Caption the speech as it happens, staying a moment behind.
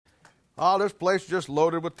Oh, this place is just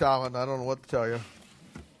loaded with talent. I don't know what to tell you.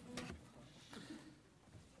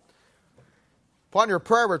 Upon your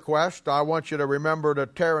prayer request, I want you to remember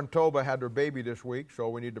that Tara and Toba had their baby this week, so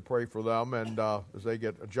we need to pray for them and as they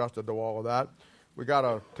get adjusted to all of that. We got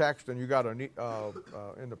a text, and you got in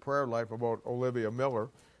the prayer life about Olivia Miller.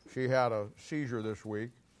 She had a seizure this week,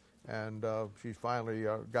 and she's finally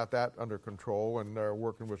got that under control, and they're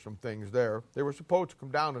working with some things there. They were supposed to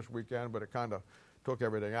come down this weekend, but it kind of took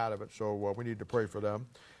everything out of it, so we need to pray for them.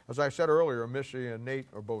 As I said earlier, Missy and Nate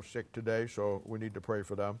are both sick today, so we need to pray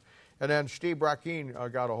for them. And then Steve Brackeen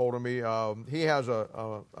got a hold of me. He has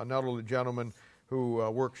an elderly gentleman who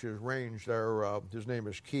works his range there. His name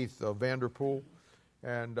is Keith Vanderpool,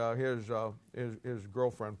 and his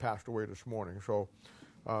girlfriend passed away this morning. So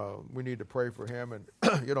we need to pray for him, and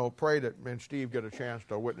pray that me and Steve get a chance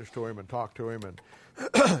to witness to him and talk to him and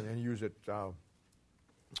and use it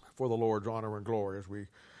for the Lord's honor and glory as we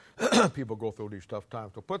people go through these tough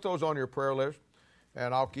times. So put those on your prayer list,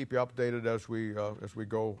 and I'll keep you updated as we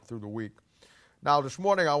go through the week. Now, this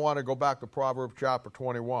morning I want to go back to Proverbs chapter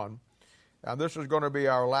 21, and this is going to be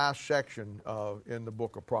our last section in the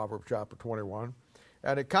book of Proverbs chapter 21,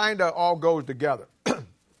 and it kind of all goes together.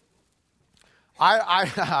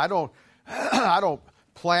 I don't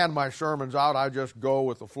plan my sermons out. I just go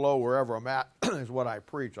with the flow wherever I'm at is what I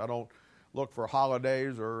preach. I don't look for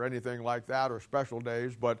holidays or anything like that or special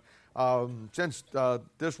days. But since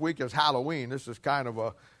this week is Halloween, this is kind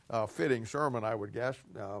of a fitting sermon, I would guess,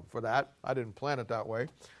 for that. I didn't plan it that way.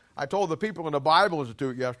 I told the people in the Bible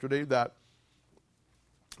Institute yesterday that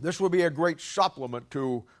this would be a great supplement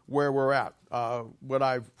to where we're at. What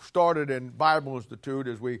I've started in Bible Institute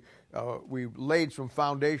is we laid some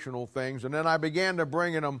foundational things, and then I began to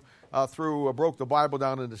bring them broke the Bible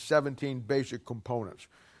down into 17 basic components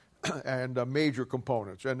and major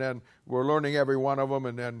components. And then we're learning every one of them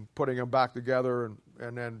and then putting them back together,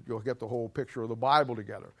 and then you'll get the whole picture of the Bible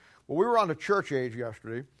together. Well, we were on the church age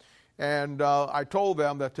yesterday, and I told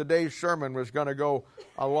them that today's sermon was going to go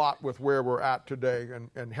a lot with where we're at today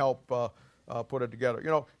and help put it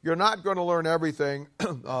together. You're not going to learn everything.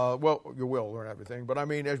 Well, you will learn everything. But, I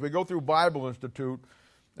mean, as we go through Bible Institute,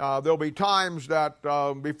 there'll be times that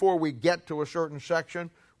before we get to a certain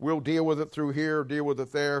section, we'll deal with it through here, deal with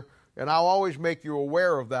it there. And I'll always make you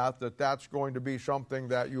aware of that's going to be something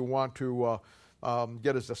that you want to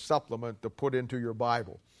get as a supplement to put into your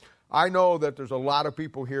Bible. I know that there's a lot of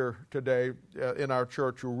people here today in our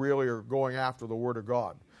church who really are going after the Word of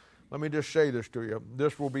God. Let me just say this to you.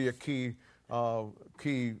 This will be a key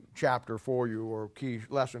chapter for you, or key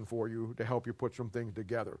lesson for you to help you put some things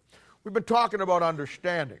together. We've been talking about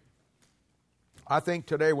understanding. I think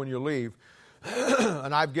today when you leave,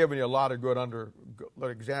 and I've given you a lot of good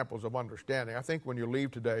examples of understanding, I think when you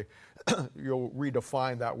leave today, you'll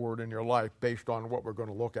redefine that word in your life based on what we're going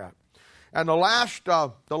to look at. And the last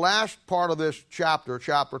part of this chapter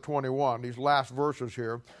 21, these last verses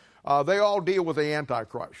here, they all deal with the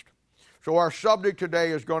Antichrist. So our subject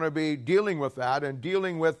today is going to be dealing with that and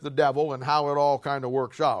dealing with the devil and how it all kind of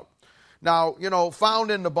works out. Now,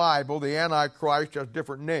 found in the Bible, the Antichrist has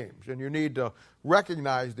different names, and you need to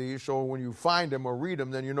recognize these so when you find them or read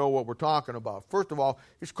them, then you know what we're talking about. First of all,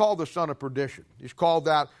 he's called the son of perdition. He's called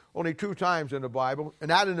that only 2 times in the Bible,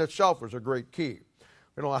 and that in itself is a great key.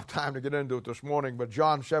 We don't have time to get into it this morning, but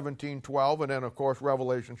John 17:12, and then, of course,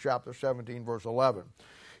 Revelation chapter 17, verse 11.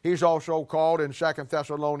 He's also called in 2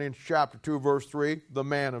 Thessalonians chapter 2, verse 3, the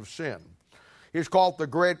man of sin. He's called the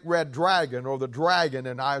great red dragon, or the dragon,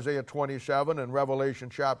 in Isaiah 27 and Revelation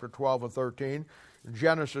chapter 12 and 13. In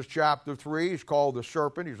Genesis chapter 3, he's called the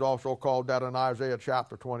serpent. He's also called that in Isaiah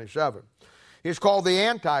chapter 27. He's called the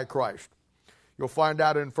Antichrist. You'll find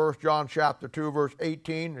that in 1 John chapter 2, verse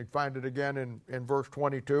 18. You find it again in verse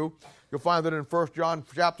 22. You'll find it in 1 John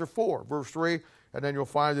chapter 4, verse 3. And then you'll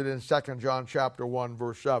find it in 2 John chapter 1,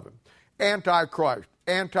 verse 7. Antichrist.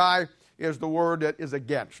 Anti is the word that is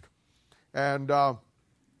against. And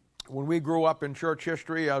when we grew up in church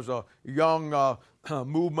history as a young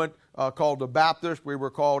movement called the Baptist, we were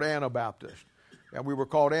called Anabaptist. And we were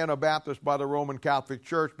called Anabaptist by the Roman Catholic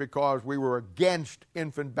Church because we were against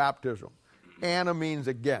infant baptism. Anna means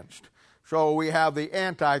against. So we have the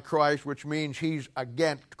Antichrist, which means he's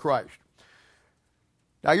against Christ.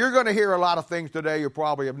 Now, you're going to hear a lot of things today you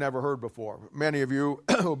probably have never heard before. Many of you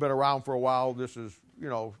who have been around for a while, this is,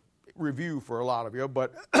 review for a lot of you,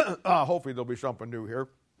 but hopefully there'll be something new here.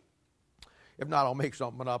 If not, I'll make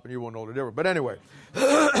something up and you won't know the difference. But anyway,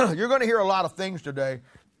 you're going to hear a lot of things today.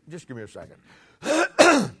 Just give me a second.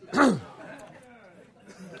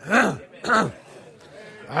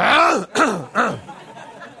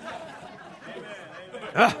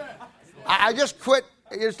 I just quit.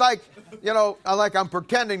 It's like, like I'm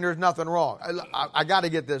pretending there's nothing wrong. I got to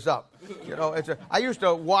get this up. I used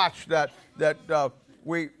to watch that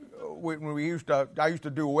when I used to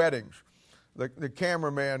do weddings. The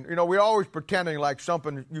cameraman, we always pretending like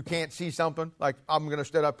something, you can't see something. Like I'm going to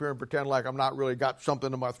stand up here and pretend like I'm not really got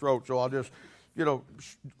something in my throat. So I'll just,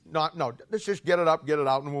 let's just get it up, get it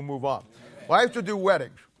out, and we'll move on. Well, I used to do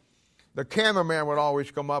weddings. The cameraman would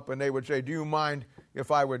always come up and they would say, do you mind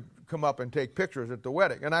if I would come up and take pictures at the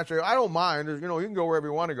wedding? And I'd say, I don't mind. You can go wherever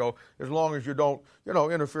you want to go as long as you don't,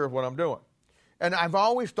 interfere with what I'm doing. And I've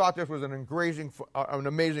always thought this was an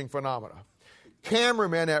amazing phenomenon.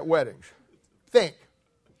 Cameramen at weddings. Think,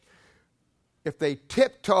 if they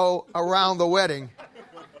tiptoe around the wedding,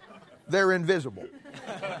 they're invisible.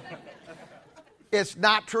 It's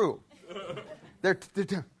not true. They're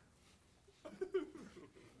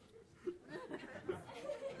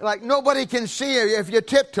like nobody can see you if you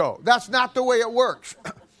tiptoe. That's not the way it works.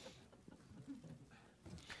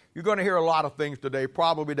 You're going to hear a lot of things today,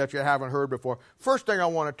 probably that you haven't heard before. First thing I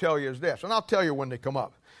want to tell you is this, and I'll tell you when they come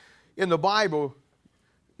up. In the Bible,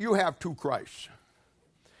 you have two Christs.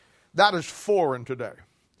 That is foreign today.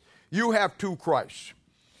 You have two Christs.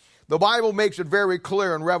 The Bible makes it very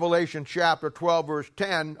clear in Revelation chapter 12, verse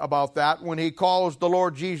 10 about that when he calls the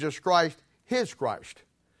Lord Jesus Christ his Christ.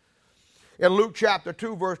 In Luke chapter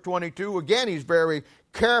 2, verse 22, again, he's very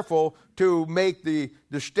careful to make the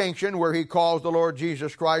distinction where he calls the Lord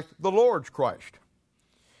Jesus Christ the Lord's Christ.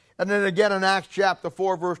 And then again in Acts chapter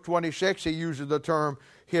 4, verse 26, he uses the term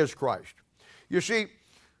his Christ. You see,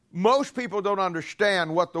 most people don't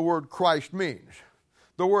understand what the word Christ means.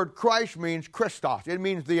 The word Christ means Christos. It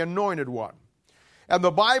means the anointed one. And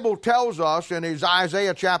the Bible tells us in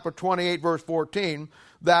Isaiah chapter 28, verse 14,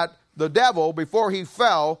 that the devil, before he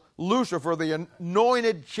fell, Lucifer, the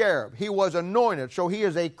anointed cherub, he was anointed, so he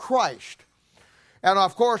is a Christ. And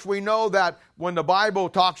of course we know that when the Bible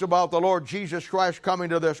talks about the Lord Jesus Christ coming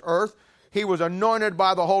to this earth, he was anointed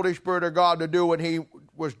by the Holy Spirit of God to do what he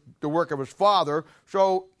was the work of his Father.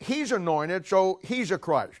 So he's anointed, so he's a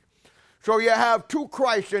Christ. So you have two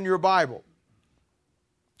Christs in your Bible.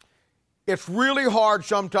 It's really hard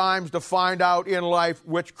sometimes to find out in life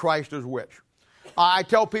which Christ is which. I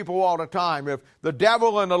tell people all the time, if the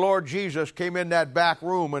devil and the Lord Jesus came in that back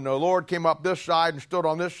room and the Lord came up this side and stood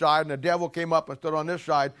on this side and the devil came up and stood on this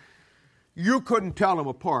side, you couldn't tell them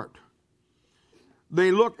apart.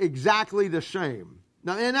 They look exactly the same.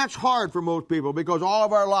 Now, and that's hard for most people because all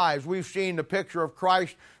of our lives we've seen the picture of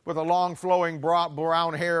Christ with the long flowing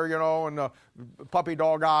brown hair, and the puppy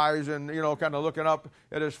dog eyes and, kind of looking up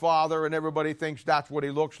at his Father, and everybody thinks that's what he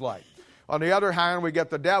looks like. On the other hand, we get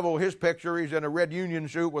the devil, his picture, he's in a red union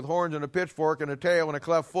suit with horns and a pitchfork and a tail and a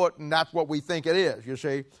cleft foot, and that's what we think it is, you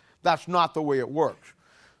see. That's not the way it works.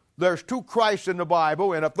 There's two Christs in the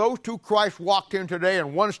Bible, and if those two Christs walked in today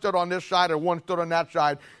and one stood on this side and one stood on that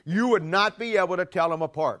side, you would not be able to tell them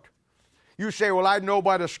apart. You say, well, I'd know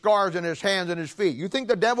by the scars in his hands and his feet. You think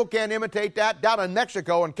the devil can't imitate that? Down in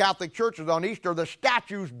Mexico in Catholic churches on Easter, the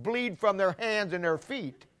statues bleed from their hands and their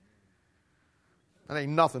feet. That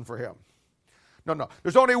ain't nothing for him. No.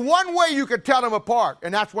 There's only one way you could tell them apart,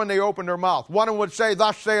 and that's when they open their mouth. One of them would say,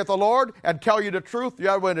 thus saith the Lord, and tell you the truth. The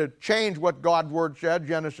other one would change what God's word said,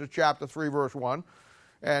 Genesis chapter 3, verse 1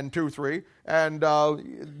 and 2, 3,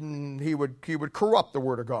 and he would corrupt the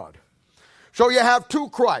word of God. So you have two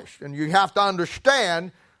Christs, and you have to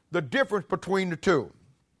understand the difference between the two.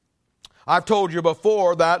 I've told you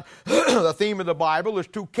before that the theme of the Bible is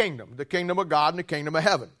two kingdoms, the kingdom of God and the kingdom of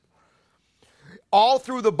heaven. All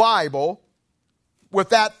through the Bible, with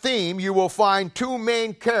that theme, you will find two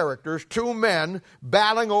main characters, two men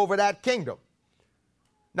battling over that kingdom.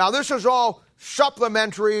 Now, this is all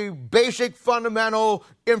supplementary, basic, fundamental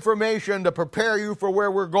information to prepare you for where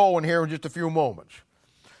we're going here in just a few moments.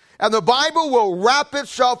 And the Bible will wrap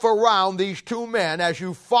itself around these two men as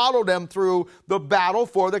you follow them through the battle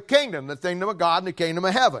for the kingdom of God and the kingdom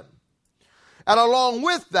of heaven. And along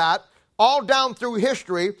with that, all down through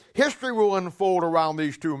history will unfold around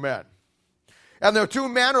these two men. And the two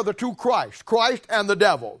men are the two Christs, Christ and the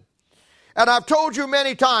devil. And I've told you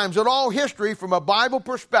many times that all history from a Bible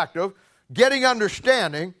perspective, getting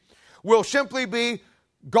understanding, will simply be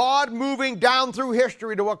God moving down through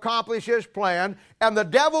history to accomplish his plan, and the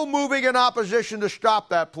devil moving in opposition to stop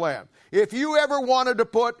that plan. If you ever wanted to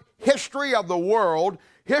put history of the world,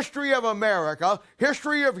 history of America,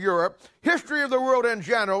 history of Europe, history of the world in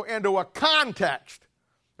general into a context,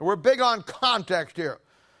 and we're big on context here.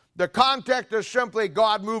 The context is simply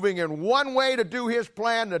God moving in one way to do his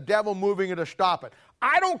plan, the devil moving in to stop it.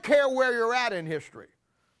 I don't care where you're at in history.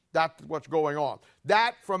 That's what's going on.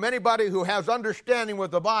 That, from anybody who has understanding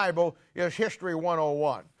with the Bible, is History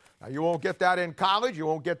 101. Now, you won't get that in college, you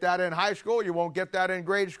won't get that in high school, you won't get that in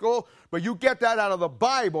grade school, but you get that out of the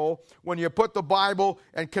Bible when you put the Bible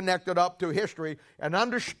and connect it up to history and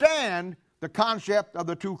understand the concept of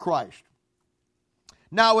the two Christs.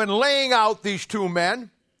 Now, in laying out these two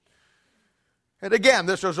men, and again,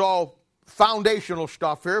 this is all foundational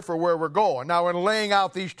stuff here for where we're going. Now, in laying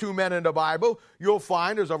out these two men in the Bible, you'll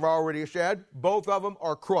find, as I've already said, both of them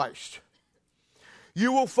are Christ.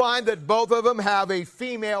 You will find that both of them have a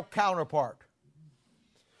female counterpart.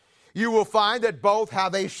 You will find that both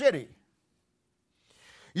have a city.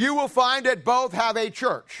 You will find that both have a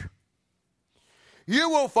church. You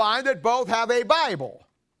will find that both have a Bible.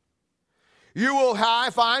 You will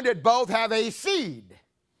find that both have a seed.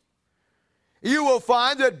 You will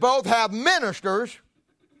find that both have ministers.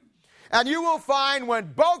 And you will find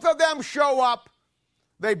when both of them show up,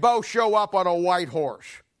 they both show up on a white horse.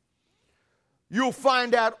 You'll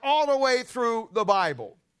find that all the way through the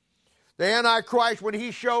Bible. The Antichrist, when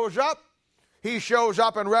he shows up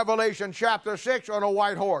in Revelation chapter 6 on a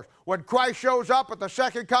white horse. When Christ shows up at the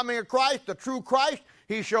second coming of Christ, the true Christ,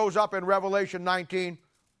 he shows up in Revelation 19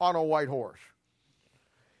 on a white horse.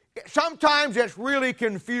 Sometimes it's really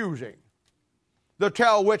confusing to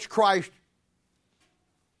tell which Christ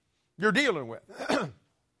you're dealing with. And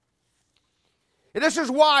this is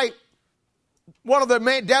why one of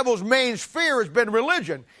the devil's main sphere has been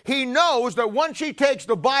religion. He knows that once he takes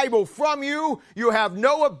the Bible from you, you have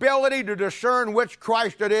no ability to discern which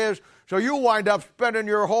Christ it is, so you wind up spending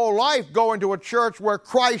your whole life going to a church where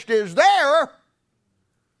Christ is there,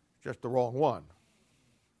 just the wrong one.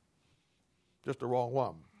 Just the wrong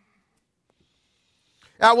one.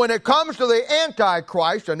 Now, when it comes to the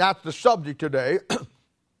Antichrist, and that's the subject today,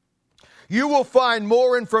 you will find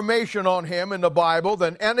more information on him in the Bible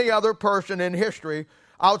than any other person in history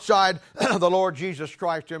outside the Lord Jesus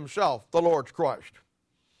Christ himself, the Lord's Christ.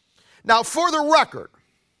 Now, for the record,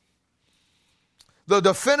 the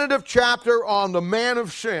definitive chapter on the man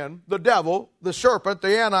of sin, the devil, the serpent,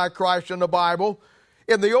 the Antichrist in the Bible,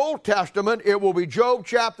 in the Old Testament, it will be Job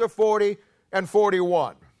chapter 40 and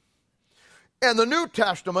 41. In the New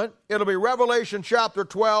Testament, it'll be Revelation chapter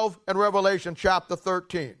 12 and Revelation chapter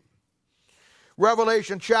 13.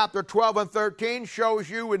 Revelation chapter 12 and 13 shows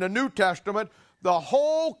you in the New Testament the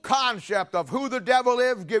whole concept of who the devil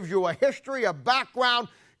is, gives you a history, a background,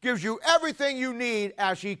 gives you everything you need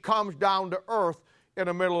as he comes down to earth in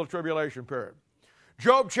the middle of the tribulation period.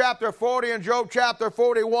 Job chapter 40 and Job chapter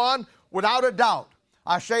 41, without a doubt,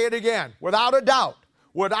 I say it again, without a doubt,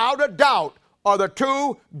 are the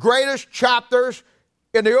two greatest chapters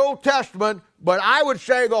in the Old Testament, but I would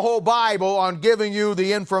say the whole Bible on giving you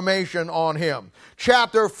the information on him.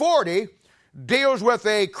 Chapter 40 deals with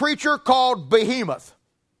a creature called Behemoth.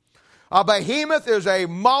 A behemoth is a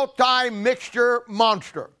multi-mixture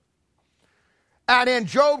monster. And in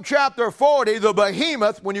Job chapter 40, the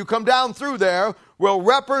behemoth, when you come down through there, will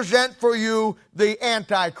represent for you the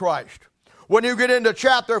Antichrist. When you get into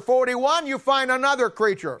chapter 41, you find another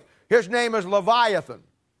creature. His name is Leviathan.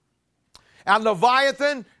 And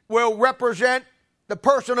Leviathan will represent the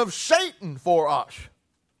person of Satan for us.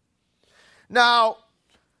 Now,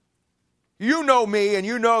 you know me, and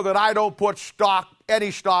you know that I don't put stock,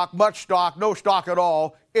 any stock, much stock, no stock at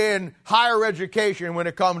all, in higher education when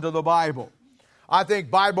it comes to the Bible. I think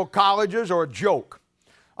Bible colleges are a joke.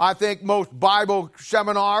 I think most Bible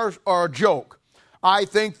seminars are a joke. I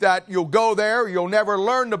think that you'll go there, you'll never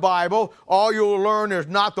learn the Bible. All you'll learn is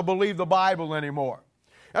not to believe the Bible anymore.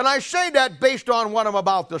 And I say that based on what I'm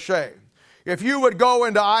about to say. If you would go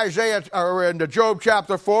into Isaiah or into Job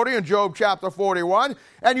chapter 40 and Job chapter 41,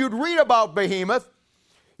 and you'd read about Behemoth,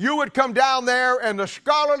 you would come down there, and the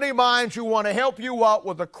scholarly minds who want to help you out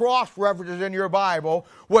with the cross references in your Bible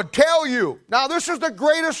would tell you. Now, this is the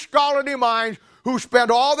greatest scholarly minds who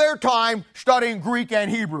spend all their time studying Greek and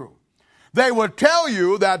Hebrew. They would tell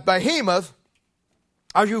you that Behemoth,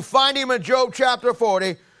 as you find him in Job chapter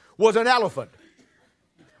 40, was an elephant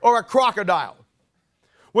or a crocodile.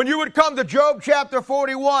 When you would come to Job chapter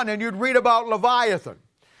 41 and you'd read about Leviathan,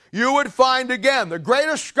 you would find again the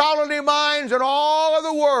greatest scholarly minds in all of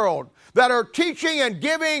the world that are teaching and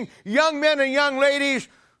giving young men and young ladies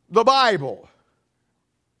the Bible.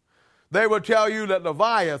 They would tell you that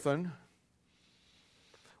Leviathan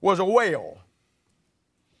was a whale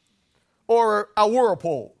or a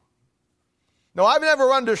whirlpool. Now, I've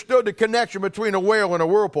never understood the connection between a whale and a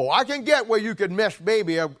whirlpool. I can get where you could miss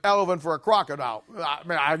maybe an elephant for a crocodile. I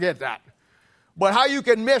mean, I get that. But how you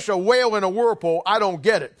can miss a whale in a whirlpool, I don't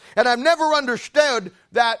get it. And I've never understood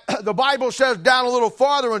that the Bible says down a little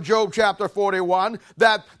farther in Job chapter 41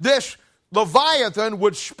 that this Leviathan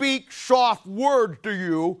would speak soft words to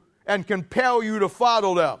you and compel you to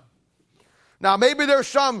follow them. Now, maybe there's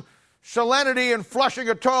some salinity in flushing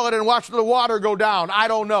a toilet and watching the water go down. I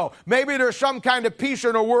don't know. Maybe there's some kind of peace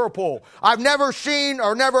in a whirlpool. I've never seen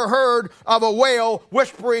or never heard of a whale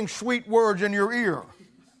whispering sweet words in your ear.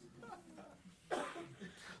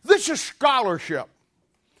 This is scholarship.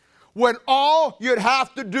 When all you'd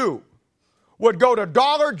have to do would go to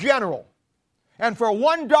Dollar General and for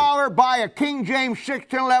 $1 buy a King James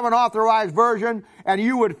 1611 authorized version, and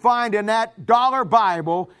you would find in that dollar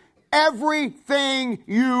Bible everything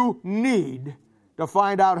you need to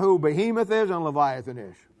find out who Behemoth is and Leviathan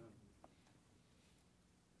is.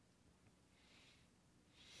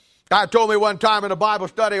 God told me one time in a Bible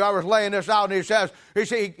study, I was laying this out, and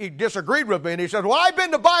he disagreed with me, and he says, well, I've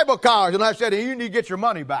been to Bible college. And I said, you need to get your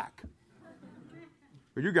money back.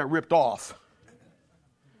 But you got ripped off.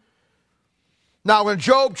 Now in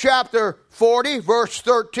Job chapter 41, verse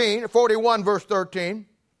 13,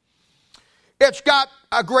 it's got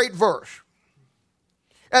a great verse.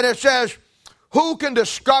 And it says, who can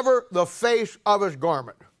discover the face of his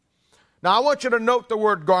garment? Now, I want you to note the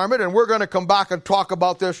word garment, and we're going to come back and talk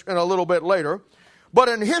about this in a little bit later. But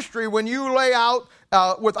in history, when you lay out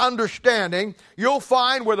with understanding, you'll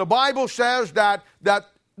find where the Bible says that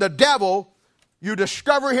the devil, you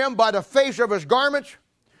discover him by the face of his garments.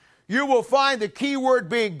 You will find the key word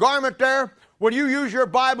being garment there. When you use your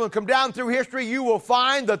Bible and come down through history, you will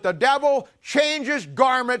find that the devil changes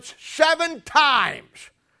garments 7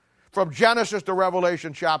 times from Genesis to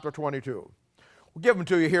Revelation chapter 22. We'll give them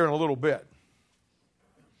to you here in a little bit.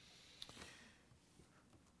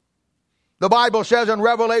 The Bible says in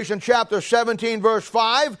Revelation chapter 17, verse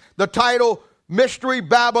 5, the title, Mystery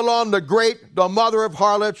Babylon the Great, the Mother of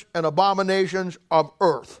Harlots and Abominations of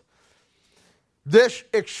Earth. This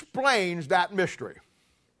explains that mystery.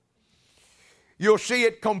 You'll see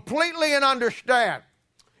it completely and understand.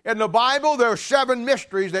 In the Bible, there are 7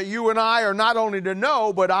 mysteries that you and I are not only to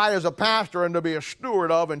know, but I as a pastor am to be a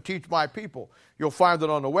steward of and teach my people. You'll find it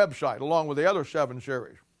on the website, along with the other 7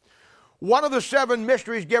 series. One of the 7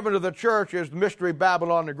 mysteries given to the church is the mystery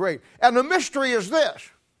Babylon the Great. And the mystery is this.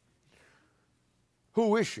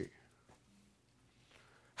 Who is she?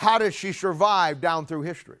 How did she survive down through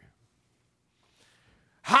history?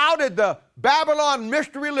 How did the Babylon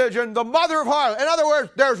mystery religion, the mother of harlots, in other words,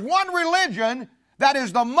 there's one religion that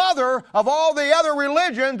is the mother of all the other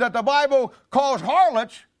religions that the Bible calls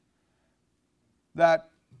harlots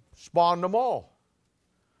that spawned them all.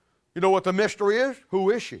 You know what the mystery is?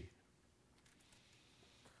 Who is she?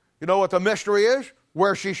 You know what the mystery is?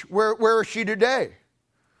 Where is she today?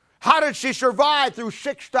 How did she survive through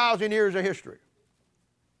 6,000 years of history?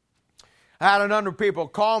 I had a number of people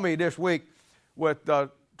call me this week with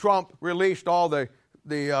Trump released all the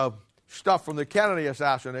stuff from the Kennedy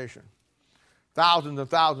assassination. Thousands and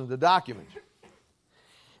thousands of documents.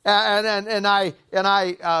 And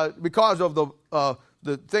I because of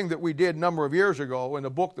the thing that we did a number of years ago in the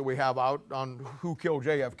book that we have out on who killed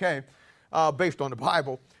JFK, based on the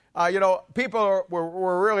Bible, people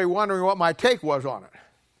were really wondering what my take was on it.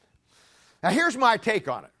 Now, here's my take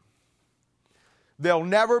on it. They'll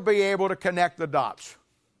never be able to connect the dots.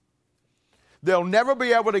 They'll never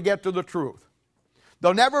be able to get to the truth.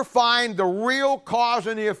 They'll never find the real cause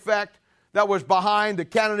and the effect that was behind the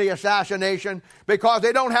Kennedy assassination because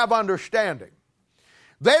they don't have understanding.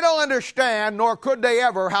 They don't understand, nor could they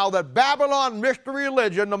ever, how the Babylon mystery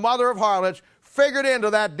religion, the mother of harlots, figured into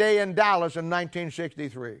that day in Dallas in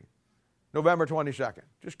 1963, November 22nd,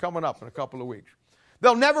 just coming up in a couple of weeks.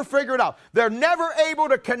 They'll never figure it out. They're never able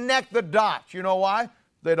to connect the dots. You know why?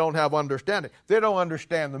 They don't have understanding. They don't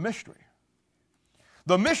understand the mystery.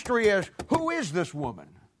 The mystery is, who is this woman?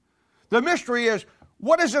 The mystery is,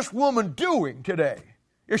 what is this woman doing today?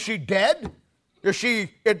 Is she dead? Is she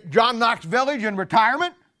at John Knox Village in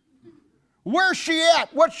retirement? Where's she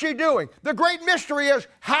at? What's she doing? The great mystery is,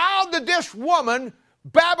 how did this woman,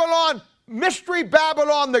 mystery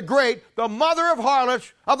Babylon the Great, the mother of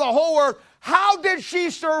harlots of the whole earth, how did she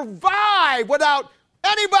survive without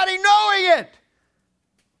anybody knowing it?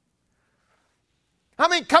 I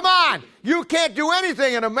mean, come on. You can't do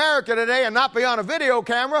anything in America today and not be on a video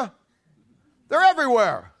camera. They're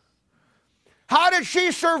everywhere. How did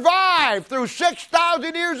she survive through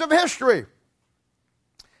 6,000 years of history?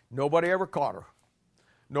 Nobody ever caught her.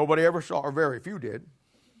 Nobody ever saw her. Very few did.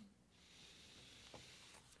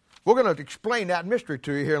 We're going to explain that mystery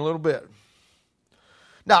to you here in a little bit.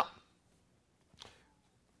 Now,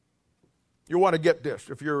 You want to get this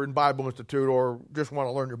if you're in Bible Institute or just want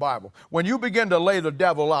to learn your Bible. When you begin to lay the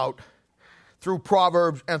devil out through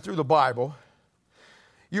Proverbs and through the Bible,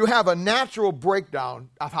 you have a natural breakdown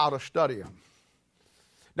of how to study him.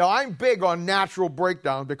 Now, I'm big on natural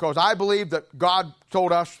breakdown because I believe that God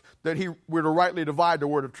told us that we're to rightly divide the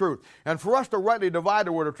word of truth. And for us to rightly divide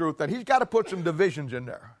the word of truth, then he's got to put some divisions in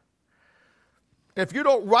there. If you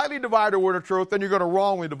don't rightly divide the word of truth, then you're going to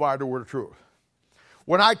wrongly divide the word of truth.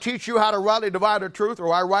 When I teach you how to rightly divide the truth,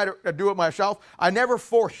 or I do it myself, I never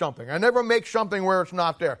force something. I never make something where it's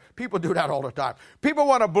not there. People do that all the time. People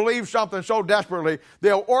want to believe something so desperately,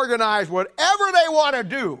 they'll organize whatever they want to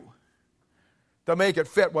do to make it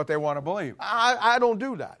fit what they want to believe. I don't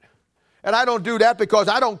do that. And I don't do that because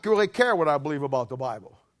I don't really care what I believe about the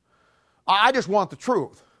Bible. I just want the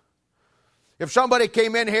truth. If somebody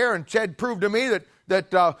came in here and said, prove to me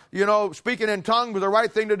that speaking in tongues was the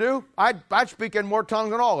right thing to do, I'd speak in more tongues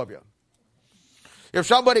than all of you. If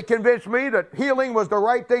somebody convinced me that healing was the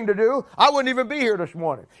right thing to do, I wouldn't even be here this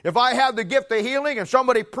morning. If I had the gift of healing and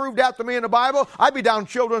somebody proved that to me in the Bible, I'd be down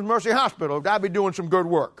Children's Mercy Hospital. I'd be doing some good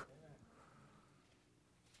work.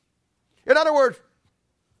 In other words,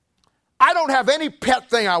 I don't have any pet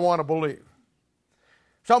thing I want to believe.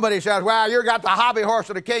 Somebody says, well, you got the hobby horse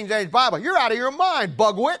of the King James Bible. You're out of your mind,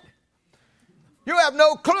 bugwit. You have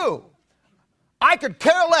no clue. I could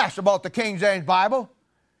care less about the King James Bible.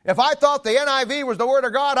 If I thought the NIV was the Word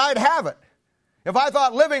of God, I'd have it. If I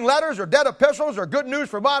thought living letters or dead epistles or good news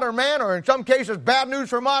for modern man, or in some cases bad news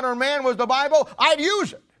for modern man was the Bible, I'd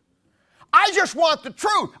use it. I just want the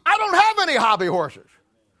truth. I don't have any hobby horses.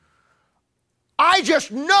 I just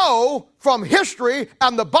know from history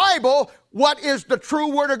and the Bible what is the true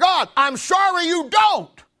Word of God. I'm sorry you don't.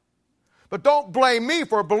 But don't blame me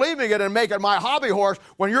for believing it and make it my hobby horse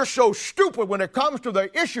when you're so stupid when it comes to the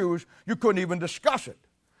issues you couldn't even discuss it.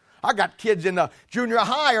 I got kids in the junior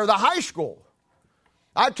high or the high school.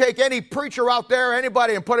 I'd take any preacher out there,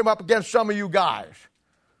 anybody, and put him up against some of you guys.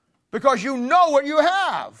 Because you know what you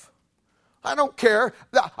have. I don't care.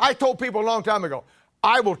 I told people a long time ago,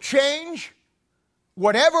 I will change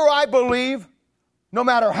whatever I believe, no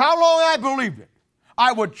matter how long I believed it.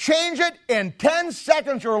 I would change it in 10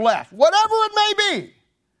 seconds or less, whatever it may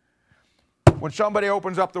be, when somebody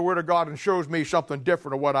opens up the Word of God and shows me something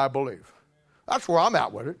different of what I believe. That's where I'm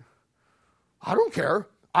at with it. I don't care.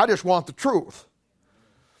 I just want the truth.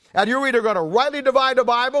 And you're either going to rightly divide the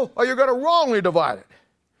Bible or you're going to wrongly divide it.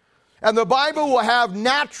 And the Bible will have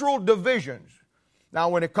natural divisions. Now,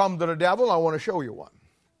 when it comes to the devil, I want to show you one.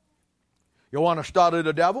 You want to study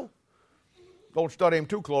the devil? Don't study him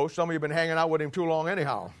too close. Some of you have been hanging out with him too long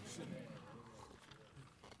anyhow.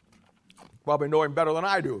 Probably know him better than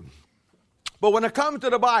I do. But when it comes to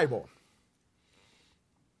the Bible,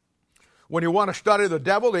 when you want to study the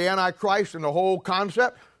devil, the Antichrist, and the whole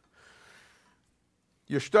concept,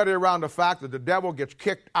 you study around the fact that the devil gets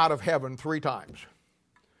kicked out of heaven 3 times.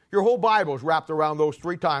 Your whole Bible is wrapped around those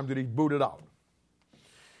 3 times that he's booted out.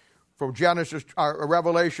 From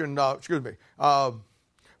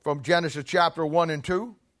from Genesis chapter 1 and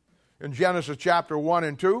 2. In Genesis chapter 1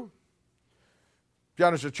 and 2,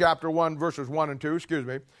 Genesis chapter 1, verses 1 and 2,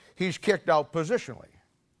 he's kicked out positionally.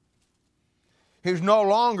 He's no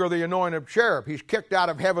longer the anointed cherub. He's kicked out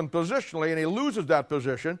of heaven positionally, and he loses that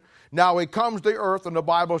position. Now he comes to earth, and the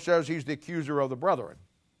Bible says he's the accuser of the brethren.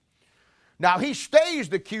 Now he stays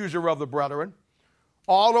the accuser of the brethren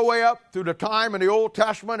all the way up through the time in the Old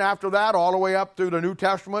Testament, after that, all the way up through the New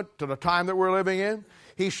Testament, to the time that we're living in.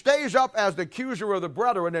 He stays up as the accuser of the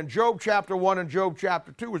brethren, and Job chapter 1 and Job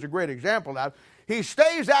chapter 2 is a great example of that. He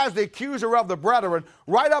stays as the accuser of the brethren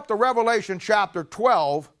right up to Revelation chapter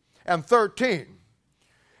 12 and 13.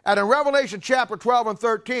 And in Revelation chapter 12 and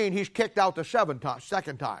 13, he's kicked out the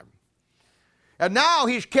second time. And now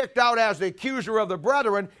he's kicked out as the accuser of the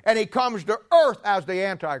brethren, and he comes to earth as the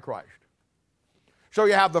Antichrist. So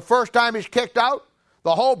you have the first time he's kicked out.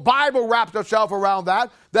 The whole Bible wraps itself around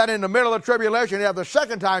that. Then in the middle of the tribulation, you have the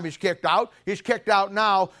second time he's kicked out. He's kicked out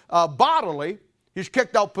now bodily. He's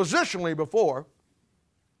kicked out positionally before.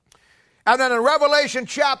 And then in Revelation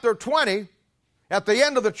chapter 20, at the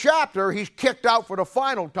end of the chapter, he's kicked out for the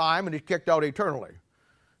final time, and he's kicked out eternally.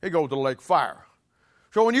 He goes to the lake of fire.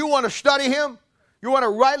 So when you want to study him, you want to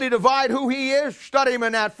rightly divide who he is, study him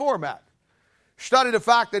in that format. Study the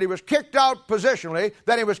fact that he was kicked out positionally,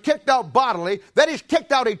 then he was kicked out bodily, then he's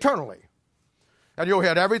kicked out eternally. And you'll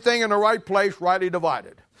hit everything in the right place, rightly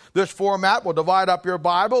divided. This format will divide up your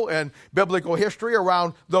Bible and biblical history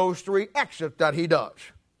around those 3 exits that he does.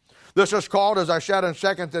 This is called, as I said in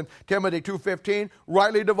 2 Timothy 2:15,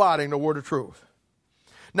 rightly dividing the word of truth.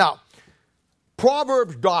 Now,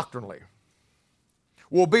 Proverbs doctrinally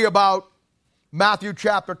will be about Matthew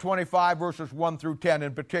chapter 25, verses 1 through 10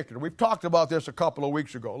 in particular. We've talked about this a couple of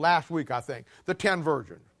weeks ago, last week I think, the 10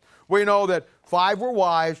 virgins. We know that 5 were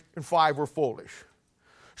wise and 5 were foolish.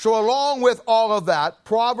 So along with all of that,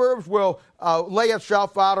 Proverbs will lay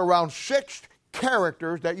itself out around 6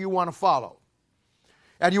 characters that you want to follow.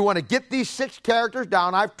 And you want to get these 6 characters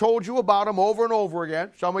down. I've told you about them over and over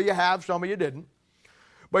again. Some of you have, some of you didn't.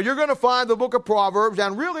 But you're going to find the book of Proverbs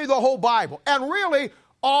and really the whole Bible and really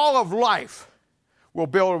all of life will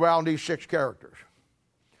build around these 6 characters.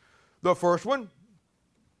 The first one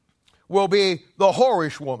will be the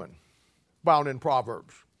whorish woman, found in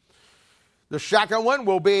Proverbs. The second one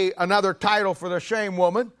will be another title for the same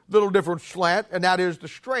woman, little different slant, and that is the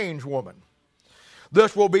strange woman.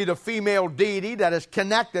 This will be the female deity that is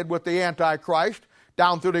connected with the Antichrist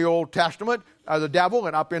down through the Old Testament, the devil,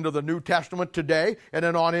 and up into the New Testament today, and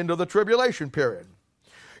then on into the tribulation period.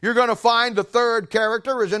 You're going to find the third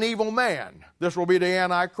character is an evil man. This will be the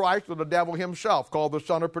Antichrist or the devil himself, called the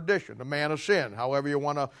son of perdition, the man of sin, however you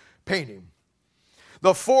want to paint him.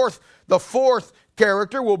 The fourth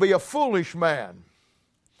character will be a foolish man.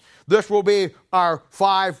 This will be our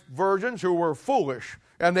 5 virgins who were foolish,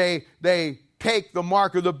 and they take the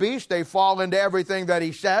mark of the beast, they fall into everything that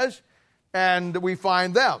he says, and we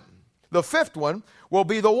find them. The 5th one will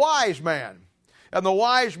be the wise man. And the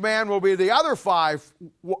wise man will be the other 5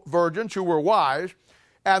 virgins who were wise,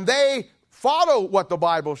 and they follow what the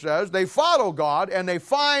Bible says, they follow God, and they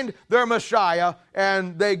find their Messiah,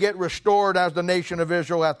 and they get restored as the nation of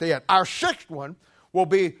Israel at the end. Our 6th one will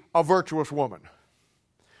be a virtuous woman.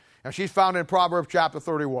 And she's found in Proverbs chapter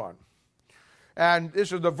 31. And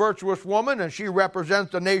this is the virtuous woman, and she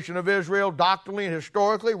represents the nation of Israel doctrinally and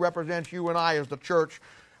historically, represents you and I as the church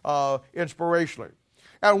inspirationally.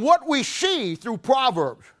 And what we see through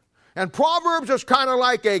Proverbs, and Proverbs is kind of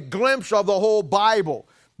like a glimpse of the whole Bible.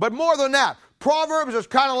 But more than that, Proverbs is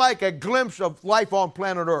kind of like a glimpse of life on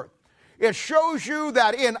planet Earth. It shows you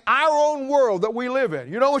that in our own world that we live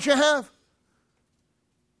in, you know what you have?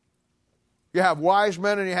 You have wise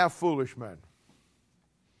men and you have foolish men.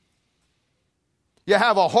 You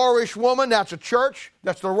have a whorish woman, that's a church,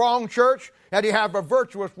 that's the wrong church, and you have a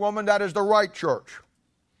virtuous woman, that is the right church.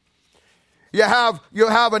 You have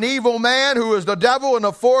an evil man who is the devil and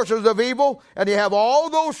the forces of evil, and you have all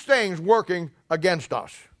those things working against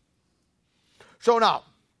us. So now,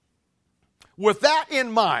 with that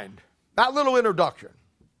in mind, that little introduction,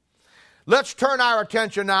 let's turn our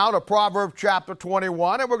attention now to Proverbs chapter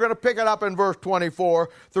 21, and we're going to pick it up in verse 24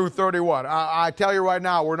 through 31. I tell you right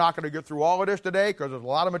now, we're not going to get through all of this today because there's a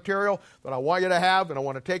lot of material that I want you to have, and I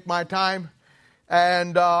want to take my time.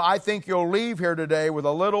 And I think you'll leave here today with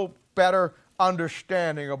a little better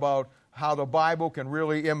understanding about how the Bible can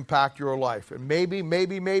really impact your life. And maybe,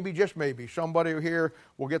 just maybe, somebody here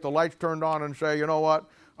will get the lights turned on and say, you know what,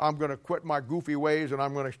 I'm going to quit my goofy ways and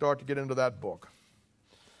I'm going to start to get into that book.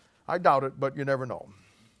 I doubt it, but you never know.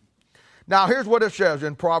 Now, here's what it says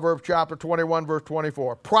in Proverbs chapter 21, verse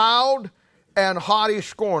 24. Proud and haughty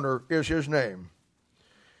scorner is his name,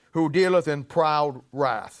 who dealeth in proud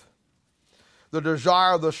wrath. The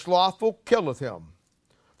desire of the slothful killeth him,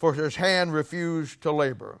 for his hand refused to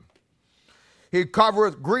labor. He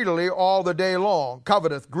coveteth greedily all the day long,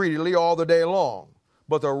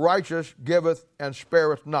 but the righteous giveth and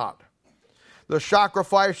spareth not. The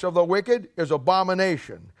sacrifice of the wicked is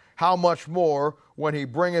abomination. How much more when he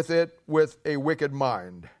bringeth it with a wicked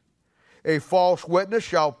mind? A false witness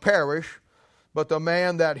shall perish, but the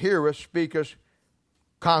man that heareth speaketh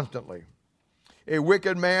constantly. A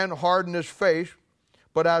wicked man hardeneth his face,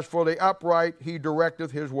 but as for the upright, he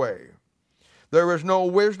directeth his way. There is no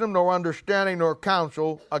wisdom, nor understanding, nor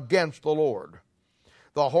counsel against the Lord.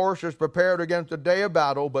 The horse is prepared against the day of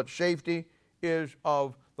battle, but safety is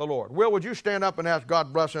of the Lord. Will, would you stand up and ask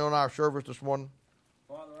God blessing on our service this morning?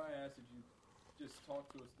 Father, I ask that you just talk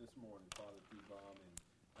to us this morning, Father, through Bob. And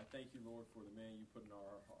I thank you, Lord, for the man you put in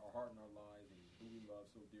our heart and our lives and who we love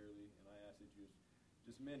so dearly. And I ask that you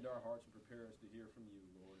just mend our hearts and prepare us to hear from you,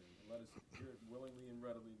 Lord. And let us hear it willingly and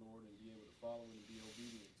readily, Lord, and be able to follow it and be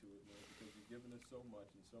obedient to it, Lord, because you've given us so much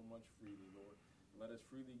and so much freely, Lord. Let us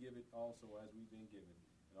freely give it also as we've been given.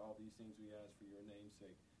 And all these things we ask for your name's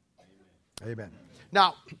sake. Amen. Amen.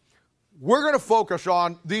 Now, we're going to focus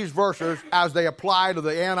on these verses as they apply to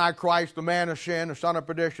the Antichrist, the man of sin, the son of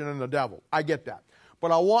perdition, and the devil. I get that.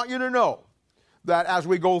 But I want you to know that as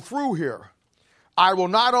we go through here, I will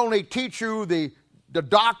not only teach you the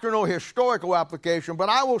doctrinal, historical application, but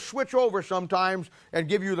I will switch over sometimes and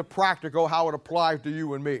give you the practical, how it applies to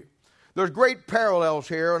you and me. There's great parallels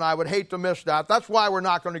here, and I would hate to miss that. That's why we're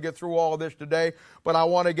not going to get through all of this today, but I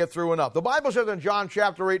want to get through enough. The Bible says in John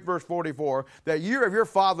chapter 8, verse 44, that you of your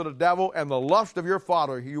father the devil, and the lust of your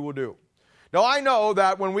father you will do. Now, I know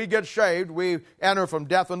that when we get saved, we enter from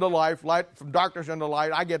death into life, light from darkness into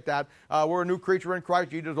light. I get that. We're a new creature in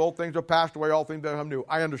Christ Jesus. Old things have passed away, all things become new.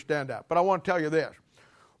 I understand that. But I want to tell you this.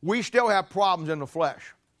 We still have problems in the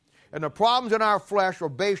flesh. And the problems in our flesh are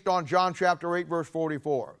based on John chapter 8, verse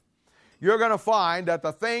 44. You're going to find that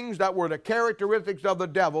the things that were the characteristics of the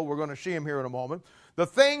devil, we're going to see him here in a moment, the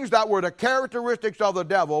things that were the characteristics of the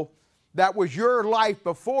devil, that was your life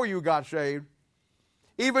before you got saved,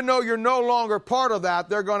 even though you're no longer part of that,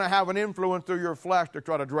 they're going to have an influence through your flesh to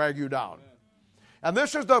try to drag you down. And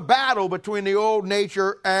this is the battle between the old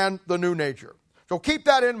nature and the new nature. So keep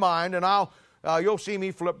that in mind, and you'll see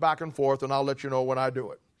me flip back and forth, and I'll let you know when I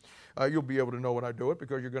do it. You'll be able to know when I do it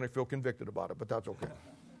because you're going to feel convicted about it, but that's okay.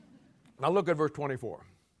 Now look at verse 24.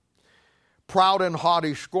 Proud and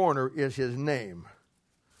haughty scorner is his name,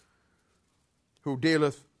 who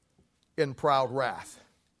dealeth in proud wrath.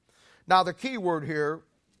 Now the key word here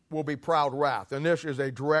will be proud wrath, and this is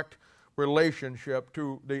a direct relationship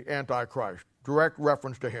to the Antichrist, direct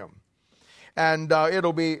reference to him. And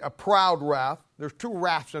it'll be a proud wrath. There's two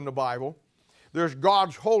wraths in the Bible. There's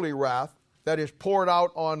God's holy wrath that is poured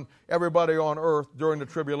out on everybody on earth during the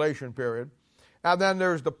tribulation period. And then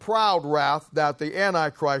there's the proud wrath that the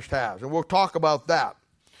Antichrist has. And we'll talk about that.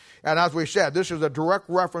 And as we said, this is a direct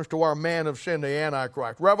reference to our man of sin, the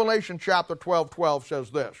Antichrist. Revelation chapter 12 says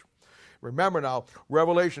this. Remember now,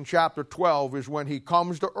 Revelation chapter 12 is when he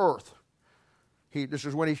comes to earth. This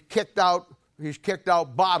is when he's kicked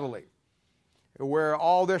out bodily. Where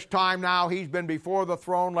all this time now he's been before the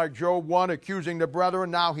throne like Job 1, accusing the brethren.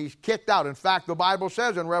 Now he's kicked out. In fact, the Bible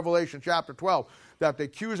says in Revelation chapter 12 that the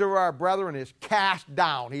accuser of our brethren is cast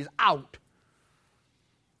down. He's out.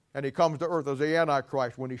 And he comes to earth as the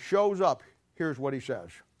Antichrist. When he shows up, here's what he says.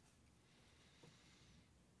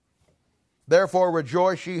 Therefore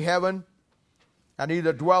rejoice ye heaven, and ye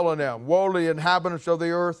that dwell in them. Woe to the inhabitants of the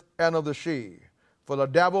earth and of the sea. For the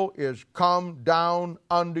devil is come down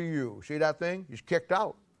unto you. See that thing? He's kicked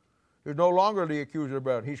out. He's no longer the accuser of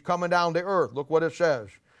brethren. He's coming down to earth. Look what it says.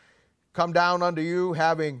 Come down unto you,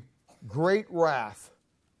 having great wrath,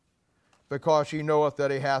 because he knoweth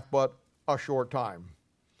that he hath but a short time.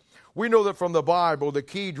 We know that from the Bible, the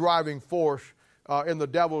key driving force in the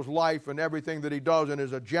devil's life and everything that he does in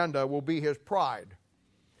his agenda will be his pride.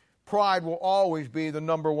 Pride will always be the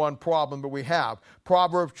number one problem that we have.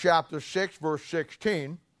 Proverbs chapter 6, verse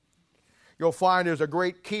 16, you'll find is a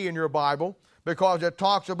great key in your Bible because it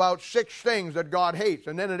talks about 6 things that God hates.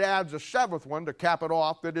 And then it adds a 7th one to cap it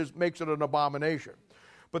off that makes it an abomination.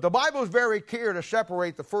 But the Bible is very clear to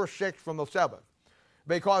separate the first 6 from the 7th.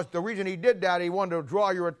 Because the reason he did that, he wanted to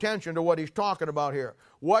draw your attention to what he's talking about here.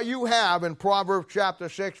 What you have in Proverbs chapter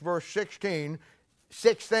 6, verse 16,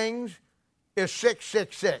 6 things, is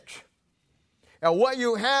 666. And what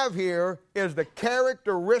you have here is the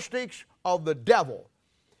characteristics of the devil,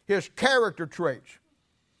 his character traits.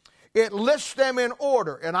 It lists them in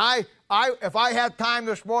order. And if I had time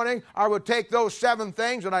this morning, I would take those 7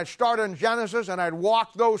 things and I'd start in Genesis and I'd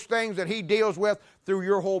walk those things that he deals with through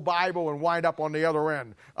your whole Bible and wind up on the other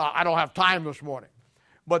end. I don't have time this morning.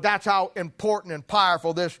 But that's how important and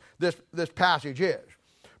powerful this passage is.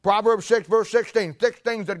 Proverbs 6, verse 16, 6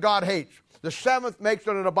 things that God hates. The 7th makes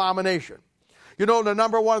it an abomination. You know the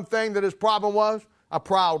number one thing that his problem was? A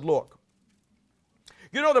proud look.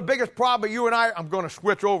 You know the biggest problem that you and I'm going to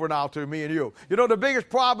switch over now to me and you. You know the biggest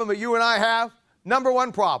problem that you and I have? Number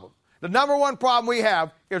one problem. The number one problem we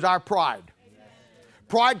have is our pride. Amen.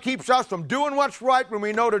 Pride keeps us from doing what's right when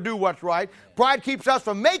we know to do what's right. Pride keeps us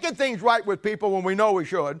from making things right with people when we know we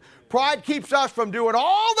should. Pride keeps us from doing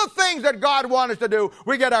all the things that God wants us to do.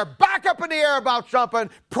 We get our back up in the air about something.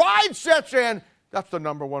 Pride sets in. That's the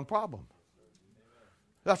number one problem.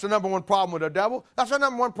 That's the number one problem with the devil. That's the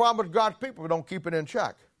number one problem with God's people who don't keep it in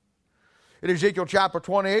check. In Ezekiel chapter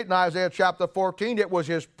 28 and Isaiah chapter 14, it was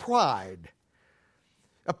his pride.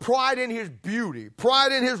 A pride in his beauty,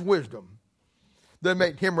 pride in his wisdom that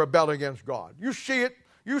made him rebel against God. You see it.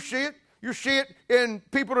 You see it. You see it in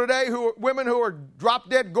people today, women who are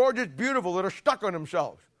drop-dead gorgeous, beautiful, that are stuck on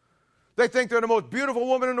themselves. They think they're the most beautiful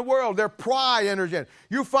woman in the world. Their pride enters in.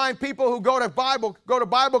 You find people who go to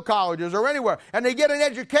Bible colleges or anywhere, and they get an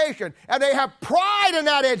education, and they have pride in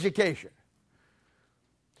that education.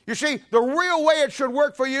 You see, the real way it should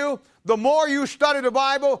work for you, the more you study the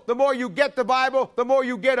Bible, the more you get the Bible, the more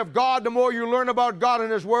you get of God, the more you learn about God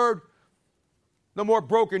and His Word, the more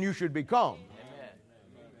broken you should become.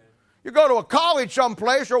 You go to a college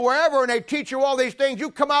someplace or wherever and they teach you all these things, you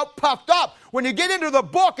come out puffed up. When you get into the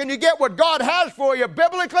book and you get what God has for you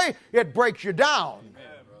biblically, it breaks you down. Amen,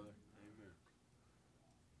 brother. Amen.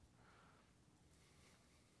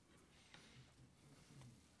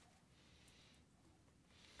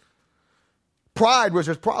 Pride was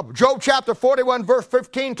his problem. Job chapter 41 verse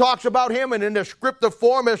 15 talks about him, and in descriptive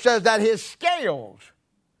form it says that his scales,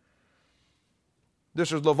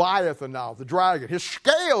 this is Leviathan now, the dragon, his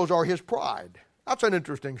scales are his pride. That's an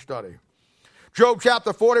interesting study. Job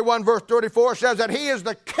chapter 41 verse 34 says that he is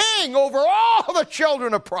the king over all the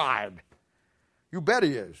children of pride. You bet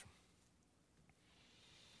he is.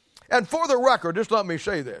 And for the record, just let me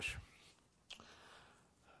say this.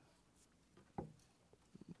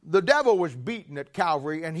 The devil was beaten at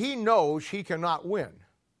Calvary, and he knows he cannot win.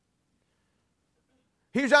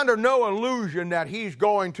 He's under no illusion that he's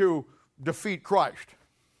going to defeat Christ.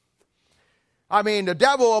 I mean, the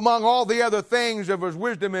devil, among all the other things of his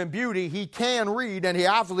wisdom and beauty, he can read, and he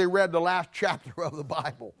obviously read the last chapter of the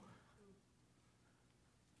Bible.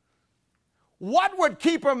 What would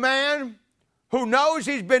keep a man who knows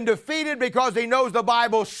he's been defeated because he knows the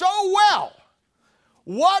Bible so well,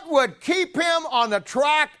 what would keep him on the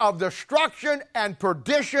track of destruction and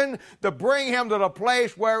perdition to bring him to the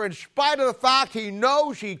place where, in spite of the fact he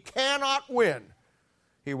knows he cannot win,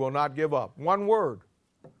 he will not give up? One word: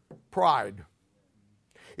 pride.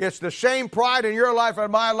 It's the same pride in your life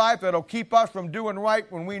and my life that'll keep us from doing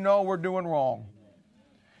right when we know we're doing wrong.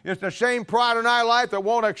 It's the same pride in our life that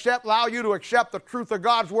won't allow you to accept the truth of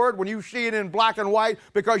God's Word when you see it in black and white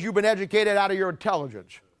because you've been educated out of your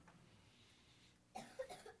intelligence.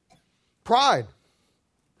 Pride.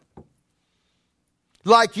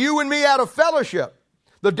 Like you and me out of fellowship.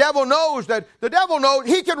 The devil knows,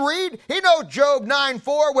 he can read. He knows Job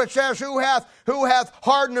 9:4, which says, who hath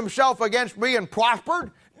hardened himself against me and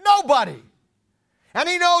prospered? Nobody. And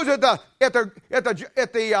he knows at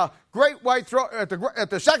the great white throne, at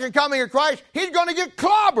the second coming of Christ, he's going to get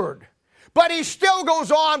clobbered. But he still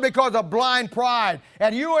goes on because of blind pride.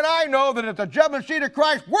 And you and I know that at the judgment seat of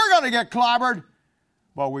Christ, we're going to get clobbered.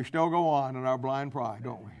 But we still go on in our blind pride,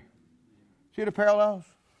 don't we? See the parallels?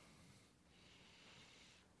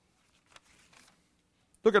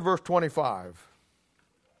 Look at verse 25.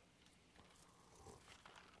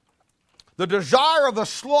 The desire of the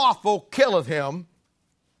slothful killeth him,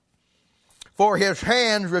 for his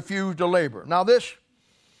hands refuse to labor. Now this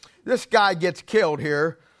guy gets killed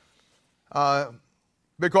here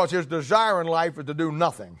because his desire in life is to do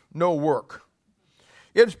nothing, no work.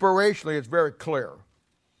 Inspirationally, it's very clear.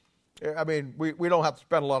 I mean, we don't have to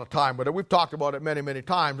spend a lot of time with it. We've talked about it many, many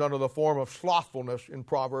times under the form of slothfulness in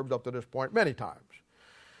Proverbs up to this point, many times.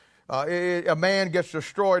 A man gets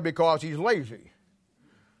destroyed because he's lazy.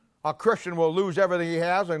 A Christian will lose everything he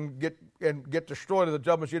has and get destroyed at the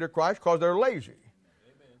judgment seat of Christ because they're lazy.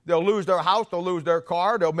 Amen. They'll lose their house, they'll lose their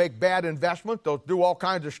car, they'll make bad investments, they'll do all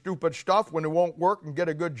kinds of stupid stuff when it won't work and get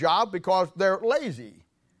a good job because they're lazy,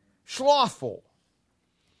 slothful.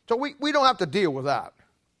 So we don't have to deal with that.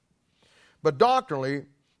 But doctrinally,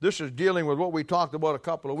 this is dealing with what we talked about a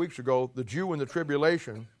couple of weeks ago, the Jew in the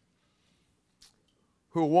tribulation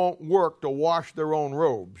who won't work to wash their own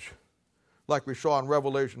robes, like we saw in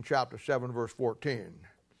Revelation chapter 7, verse 14.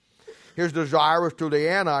 His desire is to the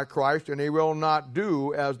Antichrist, and he will not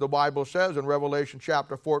do as the Bible says in Revelation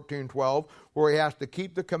chapter 14, 12, where he has to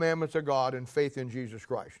keep the commandments of God in faith in Jesus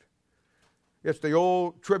Christ. It's the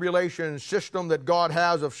old tribulation system that God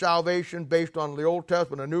has of salvation based on the Old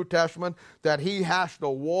Testament and New Testament, that he has to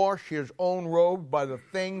wash his own robes by the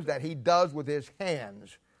things that he does with his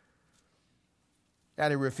hands.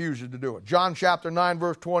 And he refuses to do it. John chapter 9,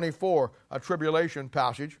 verse 24, a tribulation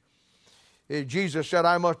passage. Jesus said,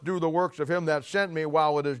 I must do the works of him that sent me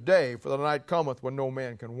while it is day, for the night cometh when no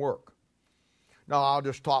man can work. Now, I'll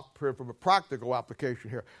just talk from a practical application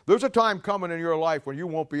here. There's a time coming in your life when you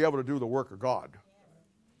won't be able to do the work of God.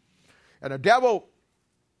 And the devil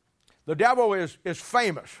is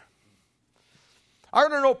famous. I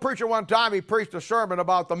heard an old preacher one time, he preached a sermon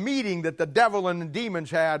about the meeting that the devil and the demons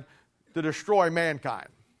had to destroy mankind.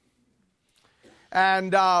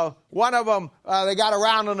 And one of them, they got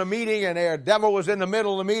around in a meeting, and the devil was in the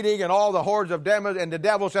middle of the meeting, and all the hordes of demons, and the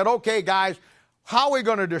devil said, okay, guys, how are we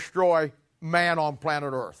going to destroy man on